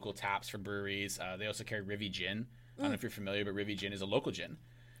like local taps from breweries. They also carry Rivi Gin. I don't know if you're familiar, but Rivi Gin is a local gin.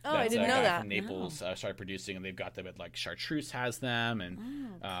 Oh, I didn't a know guy that. from Naples started producing, and they've got them at like Chartreuse has them, and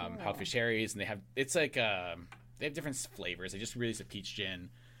Hogfish Harry's, and they have they have different flavors. They just released a peach gin,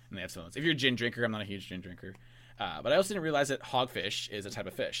 and they have some. If you're a gin drinker, I'm not a huge gin drinker, but I also didn't realize that hogfish is a type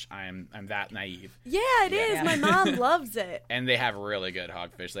of fish. I'm that naive. Yeah, it is. My mom loves it. And they have really good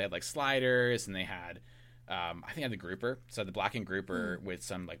hogfish. They had like sliders, and they had. I think I had the grouper, so the blackened grouper with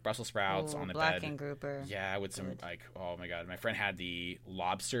some like Brussels sprouts on the Black bed. and grouper. Yeah, with some like, oh my god, my friend had the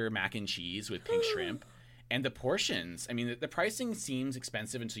lobster mac and cheese with pink shrimp, and the portions. I mean, the pricing seems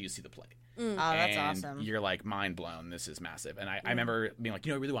expensive until you see the plate. Oh, that's And awesome. You're like mind blown. This is massive. And I remember being like,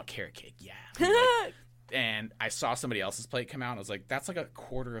 I really want carrot cake. Yeah. Like, and I saw somebody else's plate come out, and I was like, that's like a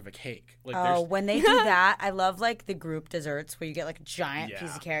quarter of a cake. Like, Oh, there's when they do that, I love like the group desserts where you get like a giant piece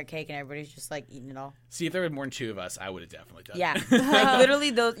Yeah. of carrot cake and everybody's just like eating it all. see if there were more than two of us, I would have definitely done Yeah, it. like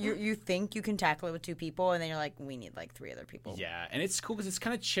literally, those you think you can tackle it with 2 people, and then you're like, we need like 3 other people. Yeah, and it's cool because it's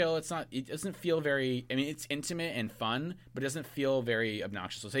kind of chill. It doesn't feel very. I mean, it's intimate and fun, but it doesn't feel very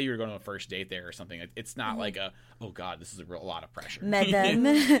obnoxious. So, say you were going on a first date there or something. It's not like oh god, this is a lot of pressure. Madame,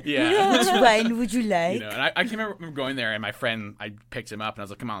 Yeah. which wine would you like? You know, and I can remember going there, and my friend, I picked him up, and I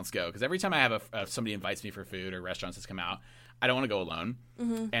was like, "Come on, let's go." Because every time I have somebody invites me for food or restaurants that's come out, I don't want to go alone,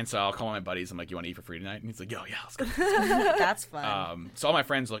 and so I'll call my buddies. I'm like, "You want to eat for free tonight?" And he's like, "Yo, yeah, let's go." That's fun. So all my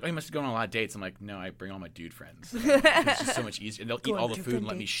friends are like, "Oh, you must be going on a lot of dates." I'm like, "No, I bring all my dude friends. It's just so much easier. And they'll eat all the food and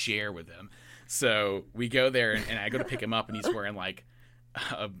let me share with them." So we go there, and I go to pick him up, and he's wearing like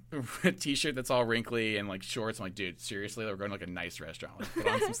a t-shirt that's all wrinkly and like shorts. I'm like, dude, seriously, we're going to like a nice restaurant. Like, put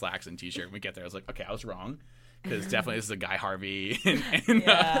on some slacks and t-shirt. And we get there, I was like, okay, I was wrong, because definitely this is a Guy Harvey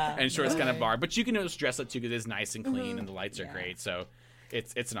and shorts kind of bar. But you can just dress up too because it's nice and clean and the lights are great. So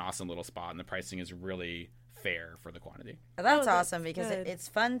it's an awesome little spot, and the pricing is really fair for the quantity. That's that's awesome because good. it's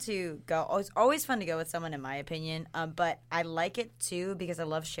fun to go. It's always fun to go with someone, in my opinion. But I like it too because I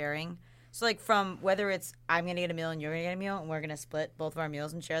love sharing. So, like, from whether it's I'm going to get a meal and you're going to get a meal and we're going to split both of our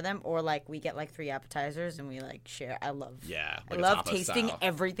meals and share them, or, like, we get, like, 3 appetizers and we, like, share. I love like I a love tapas tasting style.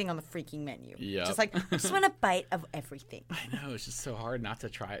 everything on the freaking menu. Yep. Just, like, I just want a bite of everything. I know, it's just so hard not to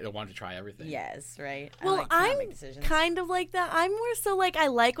try. I want to try everything. Yes, right? Well, like to I'm make decisions. kind of like that. I'm more so like I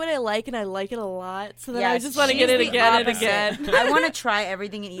like what I like and I like it a lot. So then I Yes, just want to she's get it the again and opposite. again. I want to try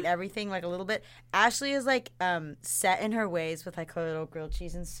everything and eat everything, like, a little bit. Ashley is, like, set in her ways with, like, her little grilled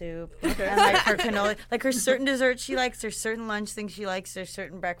cheese and soup. And, like, her cannoli. Like, her certain desserts she likes. There's certain lunch things she likes. There's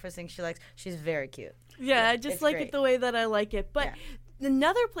certain breakfast things she likes. She's very cute. Yeah, I just it's like great. it the way that I like it. But Yeah.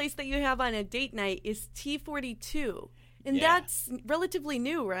 another place that you have on a date night is T42. And Yeah. that's relatively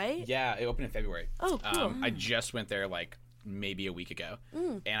new, right? Yeah, it opened in February. Oh, cool. I just went there like maybe a week ago,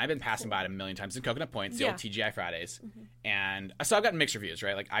 and I've been passing by it a million times in Coconut Point, it's the old TGI Fridays, and so I've gotten mixed reviews.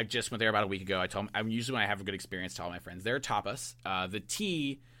 Right, like I just went there about a week ago. I told them, I'm usually when I have a good experience, tell all my friends they're tapas. The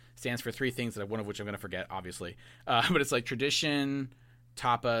T stands for 3 things, that one of which I'm going to forget, obviously, but it's like tradition,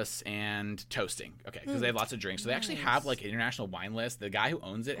 tapas, and toasting. Okay, because they have lots of drinks. So they actually have like an international wine list. The guy who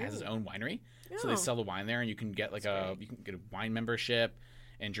owns it has his own winery, so they sell the wine there, and you can get like you can get a wine membership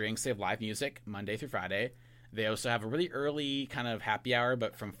and drinks. They have live music Monday through Friday. They also have a really early kind of happy hour,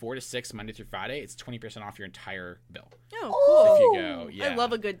 but from 4 to 6 Monday through Friday, it's 20% off your entire bill. Oh, cool. If you go, yeah. I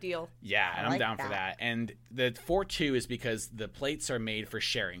love a good deal. Yeah, and I'm like down for that. that. And the 4-2 is because the plates are made for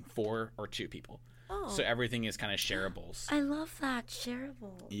sharing 4 or 2 people. Oh. So everything is kind of shareables. I love that.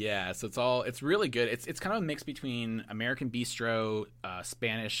 Shareable. Yeah, so it's really good. It's kind of a mix between American bistro,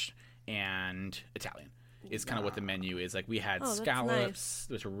 Spanish, and Italian. Is kind of what the menu is. Like we had that's scallops,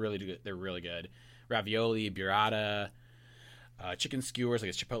 which were really good. They're really good. Ravioli, burrata, chicken skewers, like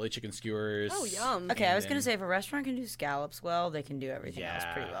it's Chipotle chicken skewers. Oh, yum. Okay, I was And going to say, if a restaurant can do scallops well, they can do everything else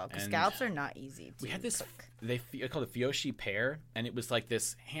pretty Yeah, well. Because and scallops are not easy to We had this. cook. They called it Fiyoshi pear, and it was like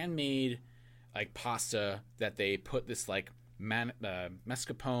this handmade, like pasta that they put this like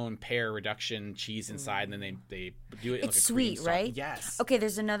mascarpone pear reduction cheese inside, and then they do it. In It's like a sweet, cream sauce. right? Yes. Okay,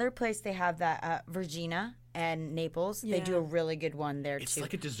 there's another place they have that, Virginia and Naples. They do Yeah. a really good one there, It's too.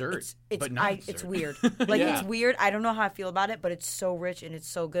 like a dessert, It's but not a it's dessert. weird. Like Yeah. it's weird. I don't know how I feel about it, but it's so rich and it's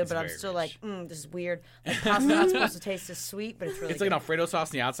so good. But I'm very still rich. like, this is weird. Like pasta's not supposed to taste this sweet, but it's really It's like good. an Alfredo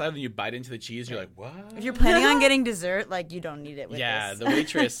sauce on the outside, and then you bite into the cheese, and you're like, what? If you're planning on getting dessert, like you don't need it with Yeah, this. the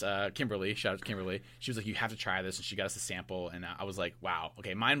waitress, Kimberly, shout out to Kimberly. She was like, "You have to try this," and she got us a sample, and I was like, "Wow,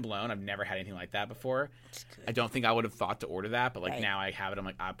 okay, mind blown. I've never had anything like that before. I don't think I would have thought to order that, but like Right. now I have it. I'm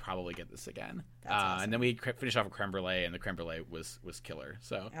like, I'll probably get this again." That's awesome. And then we finished off a creme brulee, and the creme brulee was killer.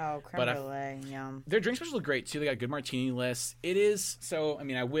 So, Oh, creme but I- brulee, yum. their drink specials look great too. They got a good martini list. It is so. I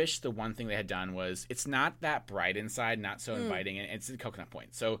mean, I wish the one thing they had done was it's not that bright inside, not so inviting, and it's in Coconut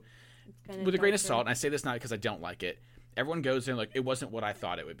Point. So, Kinda with a grain of darker. salt, and I say this not because I don't like it. Everyone goes there and like it wasn't what I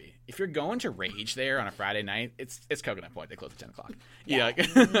thought it would be. If you're going to Rage there on a Friday night, it's Coconut Point. They close at 10 o'clock. Yeah,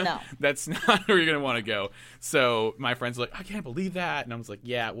 No. that's not where you're gonna want to go. So my friends are like, I can't believe that, and I was like,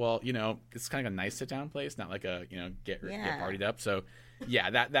 yeah, well, it's kind of a nice sit down place, not like a get partied up. So yeah,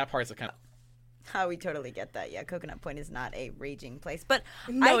 that part's like kind of. Oh, we totally get that. Yeah, Coconut Point is not a raging place, but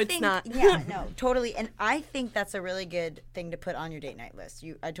No, I it's think, not. Yeah, no, totally. And I think that's a really good thing to put on your date night list.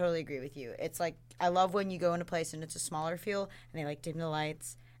 I totally agree with you. It's like I love when you go into a place and it's a smaller feel, and they like dim the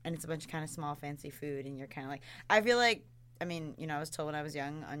lights, and it's a bunch of kind of small fancy food, and you're kind of like I feel like. I mean, I was told when I was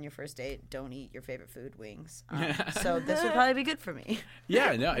young on your first date, don't eat your favorite food, wings. So this would probably be good for me.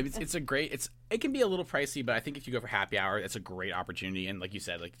 Yeah, no, it's a great. It can be a little pricey, but I think if you go for happy hour, it's a great opportunity. And like you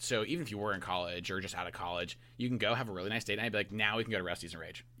said, like so, even if you were in college or just out of college, you can go have a really nice date night. And be like, now we can go to Rusty's and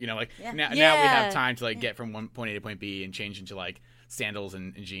Rage. Now we have time to like get from one point A to point B and change into like sandals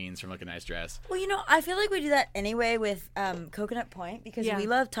and jeans from like a nice dress. Well, I feel like we do that anyway with Coconut Point because we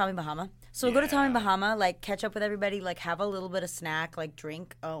love Tommy Bahama. So we'll go to Tommy Bahama, like catch up with everybody, like have a little bit of snack, like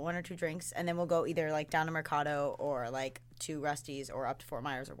drink 1 or 2 drinks, and then we'll go either like down to Mercado or like to Rusty's or up to Fort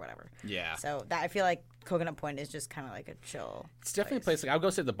Myers or whatever. Yeah. So that I feel like Coconut Point is just kind of like a chill. It's definitely a place. Like I would go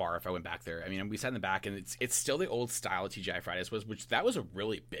sit at the bar if I went back there. I mean, we sat in the back, and it's still the old style of TGI Fridays which that was a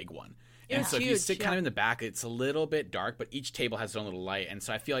really big one. And so if you huge, sit kind of in the back, it's a little bit dark, but each table has its own little light. And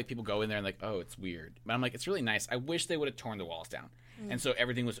so I feel like people go in there and like, oh, it's weird. But I'm like, it's really nice. I wish they would have torn the walls down. And so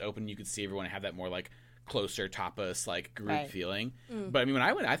everything was open. You could see everyone and have that more like closer tapas like group feeling. But I mean, when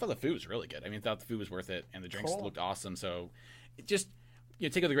I went, I thought the food was really good. I mean, I thought the food was worth it, and the drinks looked awesome. So it just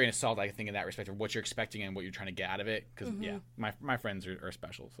take it with a grain of salt. I think in that respect of what you're expecting and what you're trying to get out of it. Because my friends are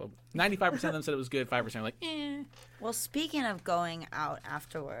special. So 95% of them said it was good. 5% were like, eh. Well, speaking of going out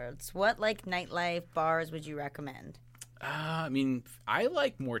afterwards, what like nightlife bars would you recommend? I mean, I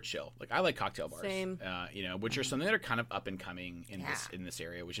like more chill. Like I like cocktail bars, Same. Which are something that are kind of up and coming in this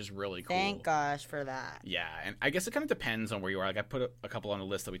area, which is really cool. Thank gosh for that. Yeah, and I guess it kind of depends on where you are. Like I put a couple on the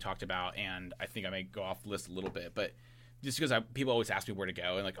list that we talked about, and I think I may go off the list a little bit, but just because people always ask me where to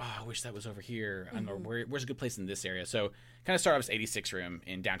go, and like, oh, I wish that was over here. I don't know where's a good place in this area. So kind of start off as 86 Room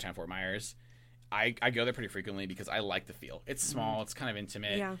in downtown Fort Myers. I go there pretty frequently because I like the feel. It's small, it's kind of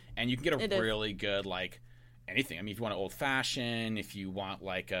intimate, and you can get a really good like. Anything. I mean, if you want an old fashioned, if you want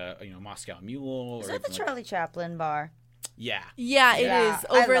like a Moscow Mule, Is or that the Charlie Chaplin bar? Yeah, it is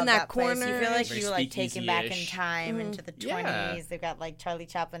over in that place. corner. You feel like Very you're like taken back in speakeasy-ish. time into the 20s. Yeah. They've got like Charlie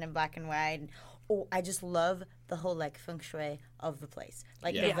Chaplin in black and white. And, I just love the whole like feng shui of the place,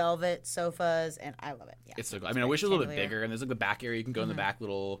 like the velvet sofas, and I love it. Yeah, it's so cool. I mean, I wish it was a little bit bigger. And there's like the back area. You can go in the back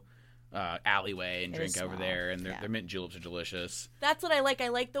little alleyway and drink over there, and their mint juleps are delicious. That's what I like. I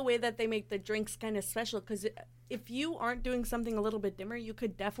like the way that they make the drinks kind of special because if you aren't doing something a little bit dimmer, you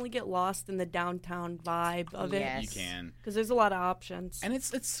could definitely get lost in the downtown vibe of it. You can, because there's a lot of options. and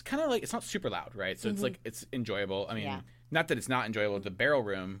it's kind of like it's not super loud, right? So it's like it's enjoyable. I mean, not that it's not enjoyable. The Barrel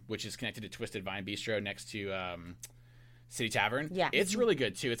Room, which is connected to Twisted Vine Bistro next to City Tavern, it's really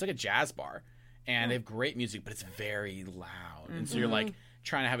good too. It's like a jazz bar, and they have great music, but it's very loud, and so you're like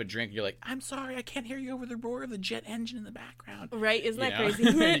trying to have a drink, you're like, I'm sorry, I can't hear you over the roar of the jet engine in the background. Right? Isn't that crazy?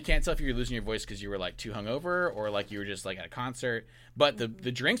 And you can't tell if you're losing your voice because you were like too hungover or like you were just like at a concert. But the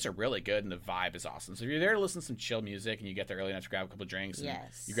drinks are really good and the vibe is awesome. So if you're there to listen to some chill music and you get there early enough to grab a couple of drinks and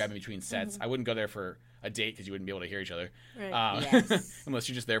you grab in between sets, I wouldn't go there for a date because you wouldn't be able to hear each other. Right. Unless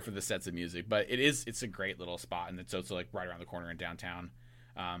you're just there for the sets of music. But it's a great little spot, and it's also like right around the corner in downtown.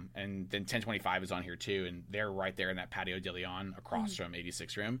 And then 1025 is on here too, and they're right there in that Patio de Leon across from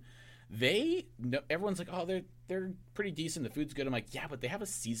 86 Room. Everyone's like, oh, they're pretty decent. The food's good. I'm like, yeah, but they have a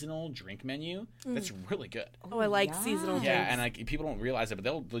seasonal drink menu that's really good. Oh, I like seasonal drinks. Yeah, and like people don't realize it, but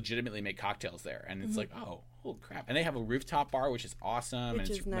they'll legitimately make cocktails there, and it's like, oh, holy crap! And they have a rooftop bar, which is awesome, Which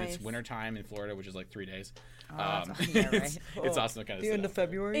and is nice. it's wintertime in Florida, which is like 3 days. It's awesome to kind of the end of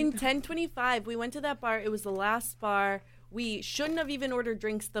February. In 1025, we went to that bar. It was the last bar. We shouldn't have even ordered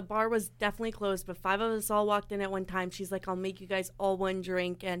drinks. The bar was definitely closed, but 5 of us all walked in at one time. She's like, I'll make you guys all one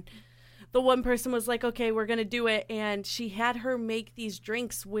drink. And the one person was like, okay, we're going to do it. And she had her make these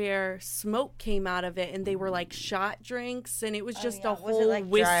drinks where smoke came out of it. And they were like shot drinks. And it was just a whole like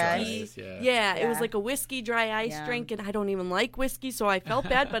dry whiskey. ice? It was like a whiskey dry ice drink. And I don't even like whiskey, so I felt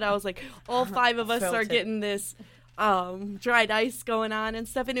bad. But I was like, all 5 of us are getting this dried ice going on and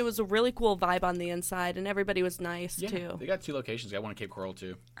stuff, and it was a really cool vibe on the inside, and everybody was nice too. They got 2 locations. They got one in Cape Coral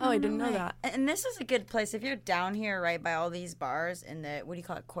too. Oh, I didn't know that. And this is a good place if you're down here, right by all these bars in the what do you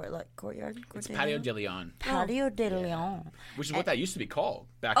call it, courtyard? It's Patio de Leon, Patio de Leon, which is what that used to be called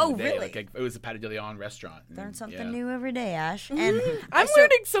back in the day. Like it was a Patio de Leon restaurant. Learn something new every day, Ash. And I'm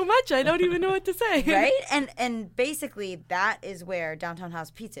learning so much, I don't even know what to say. Right? And basically that is where Downtown House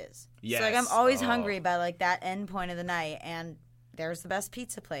Pizza is. Yes. So like I'm always hungry by like that end point of the night, and there's the best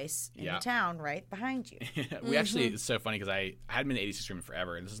pizza place in the town right behind you. We actually, it's so funny because I hadn't been to 86 Room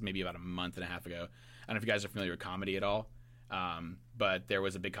forever, and this is maybe about a month and a half ago. I don't know if you guys are familiar with comedy at all, but there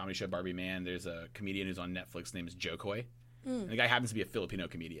was a big comedy show, Barbie Man. There's a comedian who's on Netflix. His name is Joe Coy. And the guy happens to be a Filipino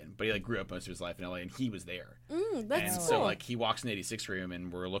comedian, but he like grew up most of his life in LA, and he was there. That's and cool. so like he walks in 86 Room,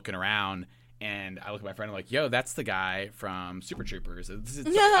 and we're looking around. And I look at my friend, I'm like, yo, that's the guy from Super Troopers.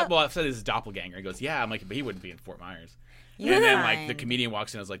 Well, I've said this is doppelganger. He goes, yeah. I'm like, but he wouldn't be in Fort Myers. And then like the comedian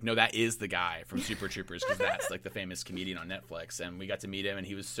walks in, I was like, no, that is the guy from Super Troopers, because that's like the famous comedian on Netflix. And we got to meet him, and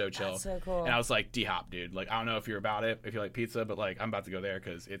he was so chill. That's so cool. And I was like, D-Hop, dude. Like, I don't know if you're about it, if you like pizza, but like I'm about to go there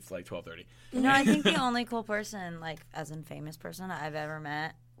because it's like 12:30. No, I think the only cool person, like as in famous person I've ever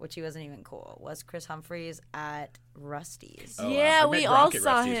met, which he wasn't even cool, was Chris Humphries at Rusty's. Oh, Yeah, I met we Gronk all at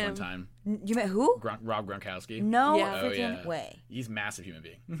saw Rusty's him. One time. You met who? Rob Gronkowski. No Yeah. freaking way. He's a massive human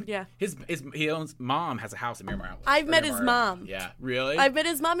being. Yeah. His mom has a house in Miramar Outlets. I've met his Miramar- mom. Yeah, really? I've met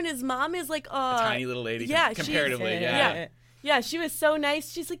his mom, and his mom is like a tiny little lady. yeah, comparatively. she's- Yeah. Yeah, she was so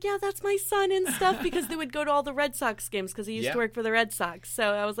nice. She's like, yeah, that's my son and stuff, because they would go to all the Red Sox games because he used to work for the Red Sox.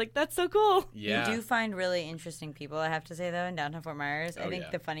 So I was like, that's so cool. Yeah. You do find really interesting people, I have to say, though, in downtown Fort Myers. I think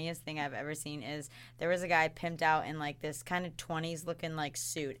yeah. the funniest thing I've ever seen is there was a guy pimped out in like this kind of 20s looking like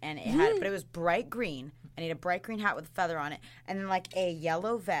suit, and it had, but it was bright green, and he had a bright green hat with a feather on it, and then like a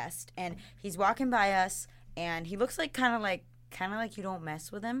yellow vest, and he's walking by us, and he looks like kind of like you don't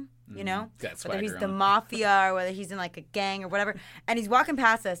mess with him, you know? That Whether he's swagger the on him. mafia or whether he's in like a gang or whatever. And he's walking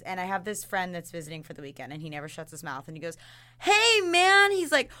past us, and I have this friend that's visiting for the weekend, and he never shuts his mouth. And he goes, hey, man.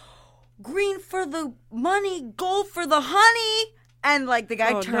 He's like, green for the money, gold for the honey. And like the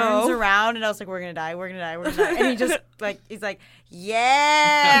guy Oh, turns no. around, and I was like, "We're gonna die, we're gonna die, we're gonna die." And he just like he's like,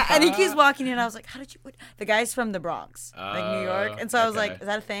 "Yeah," and he keeps walking in. I was like, "How did you?" The guy's from the Bronx, like New York, and so I was like, okay. "Is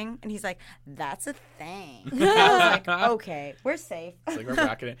that a thing?" And he's like, "That's a thing." I was like, "Okay, we're safe." It's like we're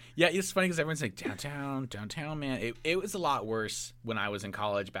rocking it. Yeah, it's funny because everyone's like downtown, man. It was a lot worse when I was in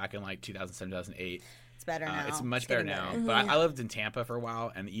college back in like 2007, 2008. It's better now. It's much better getting now. better. But I lived in Tampa for a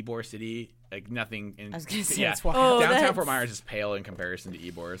while, and Ybor City, like nothing. I was gonna say, it's Oh, wild. downtown that's- Fort Myers is pale in comparison to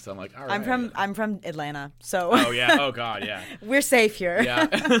Ybor. So I'm like, all right. I'm from Atlanta, so Oh yeah. Oh god. Yeah. we're safe here. Yeah.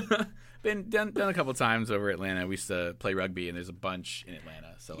 Been done a couple times over Atlanta. We used to play rugby, and there's a bunch in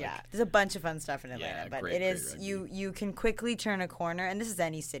Atlanta. So like, Yeah, there's a bunch of fun stuff in Atlanta, Yeah, but great, it great is rugby. you can quickly turn a corner, and this is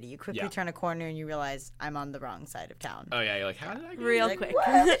any city. You quickly Yeah. turn a corner, and you realize I'm on the wrong side of town. oh yeah, you're like, how did I get Real here? quick. What?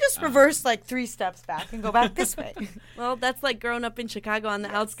 I just reverse like 3 steps back and go back this way. Well, that's like growing up in Chicago on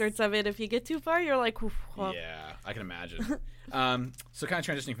the outskirts of it. If you get too far, you're like, well, Yeah, I can imagine. So kind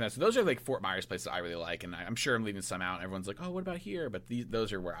of transitioning from that. So those are like Fort Myers places I really like, and I'm sure I'm leaving some out. Everyone's like, oh, what about here? But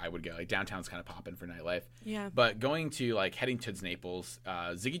those are where I would go. Like downtown's kind of popping for nightlife. Yeah. But going to like heading towards Naples,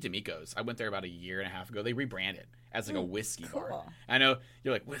 Ziggy D'Amico's. I went there about a year and a half ago. They rebranded as like a whiskey bar. cool. I know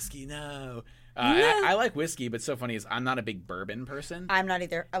you're like whiskey, no. I like whiskey, but so funny is I'm not a big bourbon person. I'm not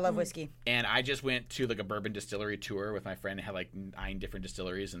either. I love whiskey. And I just went to like a bourbon distillery tour with my friend and had like 9 different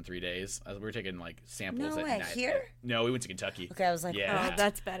distilleries in 3 days. We were taking like samples No at way. night. Here? No, we went to Kentucky. Okay, I was like, Yeah. oh,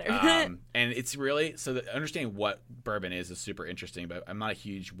 that's better. And it's really understanding what bourbon is super interesting. But I'm not a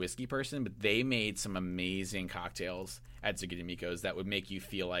huge whiskey person, but they made some amazing cocktails at Ziggy D'Amico's that would make you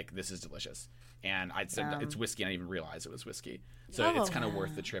feel like this is delicious. And I said it's whiskey, and I didn't even realize it was whiskey. So it's kind of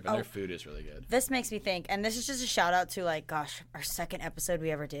worth the trip, and their food is really good. This makes me think, and this is just a shout out to like, gosh, our second episode we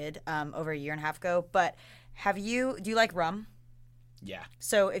ever did over a year and a half ago. But do you like rum? Yeah.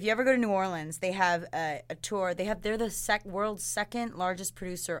 So if you ever go to New Orleans, they have a tour. They're the world's second largest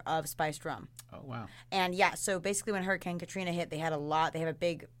producer of spiced rum. Oh wow. And yeah, so basically when Hurricane Katrina hit, they have a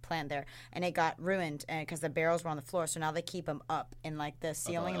big plant there, and it got ruined because the barrels were on the floor. So now they keep them up in like the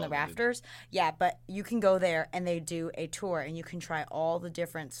ceiling and the elevated. rafters. Yeah, but you can go there and they do a tour, and you can try all the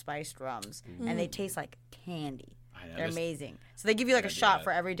different spiced rums, and they taste like candy. I know, They're this- amazing. So they give you like a do shot that.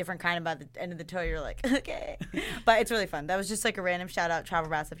 for every different kind. And by the end of the tour, you're like, okay. But it's really fun. That was just like a random shout out, Travel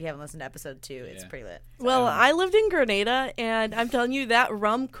Brats. If you haven't listened to episode 2, it's Yeah. pretty lit. Well, I lived in Grenada, and I'm telling you, that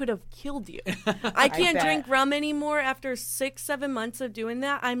rum could have killed you. I can't bet. drink rum anymore after 6-7 months of doing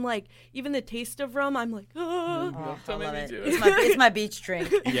that. I'm like, even the taste of rum, I'm like, oh. Oh, I Don't make love me it. do It's my beach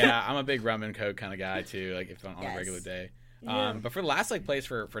drink. Yeah, I'm a big rum and coke kind of guy too. Like if on a Yes. regular day. But for the last like place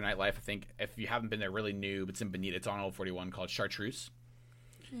for nightlife, I think if you haven't been there, really new, but it's in Bonita. It's on Old 41 called Chartreuse.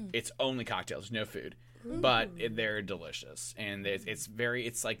 It's only cocktails, no food, but they're delicious, and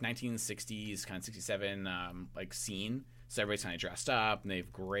it's like 1960s kind of 67 like scene. So everybody's kind of dressed up, and they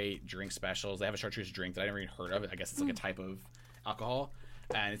have great drink specials. They have a chartreuse drink that I never even heard of. I guess it's like a type of alcohol.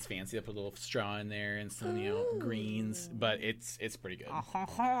 And it's fancy. They put a little straw in there and some, greens. But it's pretty good.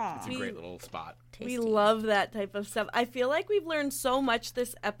 It's a great little spot. We love that type of stuff. I feel like we've learned so much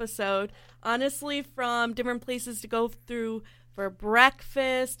this episode, honestly, from different places to go through for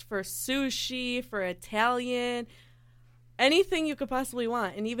breakfast, for sushi, for Italian, anything you could possibly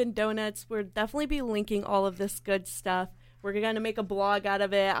want, and even donuts. We'll definitely be linking all of this good stuff. We're going to make a blog out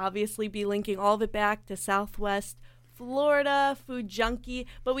of it, obviously be linking all of it back to Southwest Florida, Food Junkie,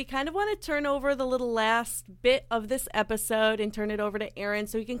 but we kind of want to turn over the little last bit of this episode and turn it over to Aaron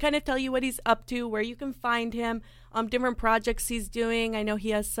so he can kind of tell you what he's up to, where you can find him, different projects he's doing. I know he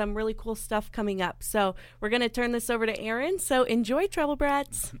has some really cool stuff coming up. So we're going to turn this over to Aaron. So enjoy, Travel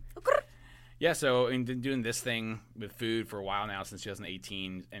Brats. Yeah, so I've been doing this thing with food for a while now, since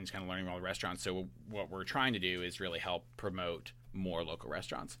 2018, and just kind of learning all the restaurants. So what we're trying to do is really help promote more local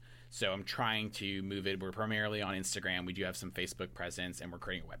restaurants. So I'm trying to move it. We're primarily on Instagram. We do have some Facebook presence, and we're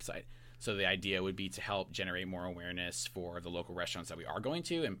creating a website. So the idea would be to help generate more awareness for the local restaurants that we are going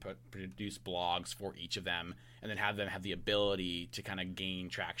to, and produce blogs for each of them, and then have them have the ability to kind of gain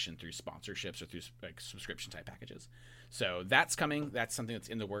traction through sponsorships or through like subscription type packages. So that's coming. That's something that's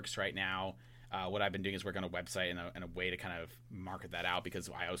in the works right now. What I've been doing is work on a website and a way to kind of market that out, because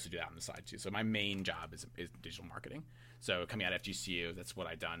I also do that on the side too. So my main job is digital marketing. So coming out of FGCU, that's what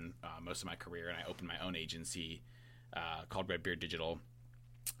I've done most of my career, and I opened my own agency called Red Beard Digital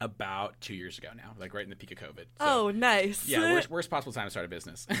About 2 years ago now, like right in the peak of COVID. So, Oh, nice. yeah, worst possible time to start a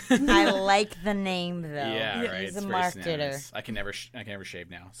business. I like the name though. Yeah, right. He's It's a very marketer. synonymous. I can never shave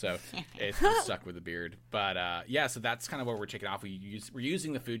now, so I'm stuck with the beard. But yeah, so that's kind of what we're taking off. We're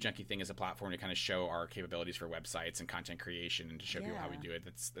using the Food Junkie thing as a platform to kind of show our capabilities for websites and content creation, and to show people how we do it.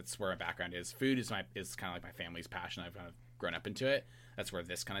 That's where my background is. Food is kind of like my family's passion. I've kind of grown up into it. That's where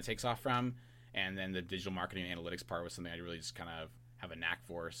this kind of takes off from. And then the digital marketing and analytics part was something I really just kind of have a knack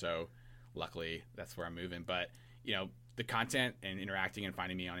for. So luckily, that's where I'm moving. But, you know, the content and interacting and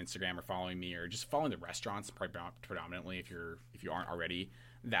finding me on Instagram or following me or just following the restaurants predominantly if you aren't already,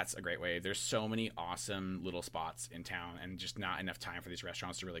 that's a great way. There's so many awesome little spots in town and just not enough time for these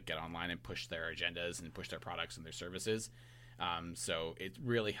restaurants to really get online and push their agendas and push their products and their services. So it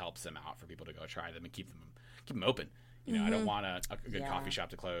really helps them out for people to go try them and keep them open. You know, I don't want a good coffee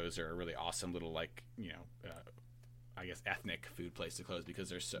shop to close or a really awesome little, like, you know, I guess ethnic food place to close because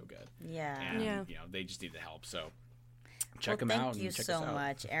they're so good. Yeah. And, you know, they just need the help. So check them out. Thank you check so us out.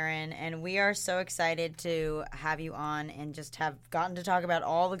 much, Aaron. And we are so excited to have you on and just have gotten to talk about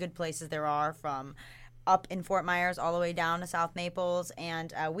all the good places there are from up in Fort Myers all the way down to South Naples.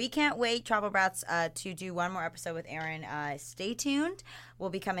 And we can't wait, Travel Brats, to do one more episode with Aaron. Stay tuned.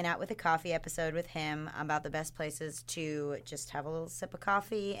 We'll be coming out with a coffee episode with him about the best places to just have a little sip of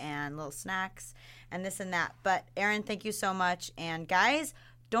coffee and little snacks and this and that. But Aaron, thank you so much. And guys,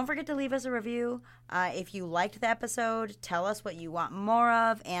 don't forget to leave us a review. If you liked the episode, tell us what you want more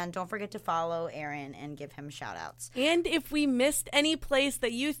of. And don't forget to follow Aaron and give him shout outs. And if we missed any place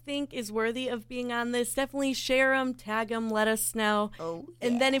that you think is worthy of being on this, definitely share them, tag them, let us know. Oh,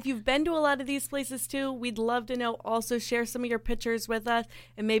 And then if you've been to a lot of these places too, we'd love to know. Also share some of your pictures with us,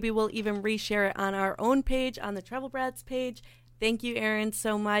 and maybe we'll even reshare it on our own page, on the Travel Brats page. Thank you, Aaron,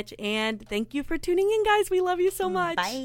 so much. And thank you for tuning in, guys. We love you so much. Bye.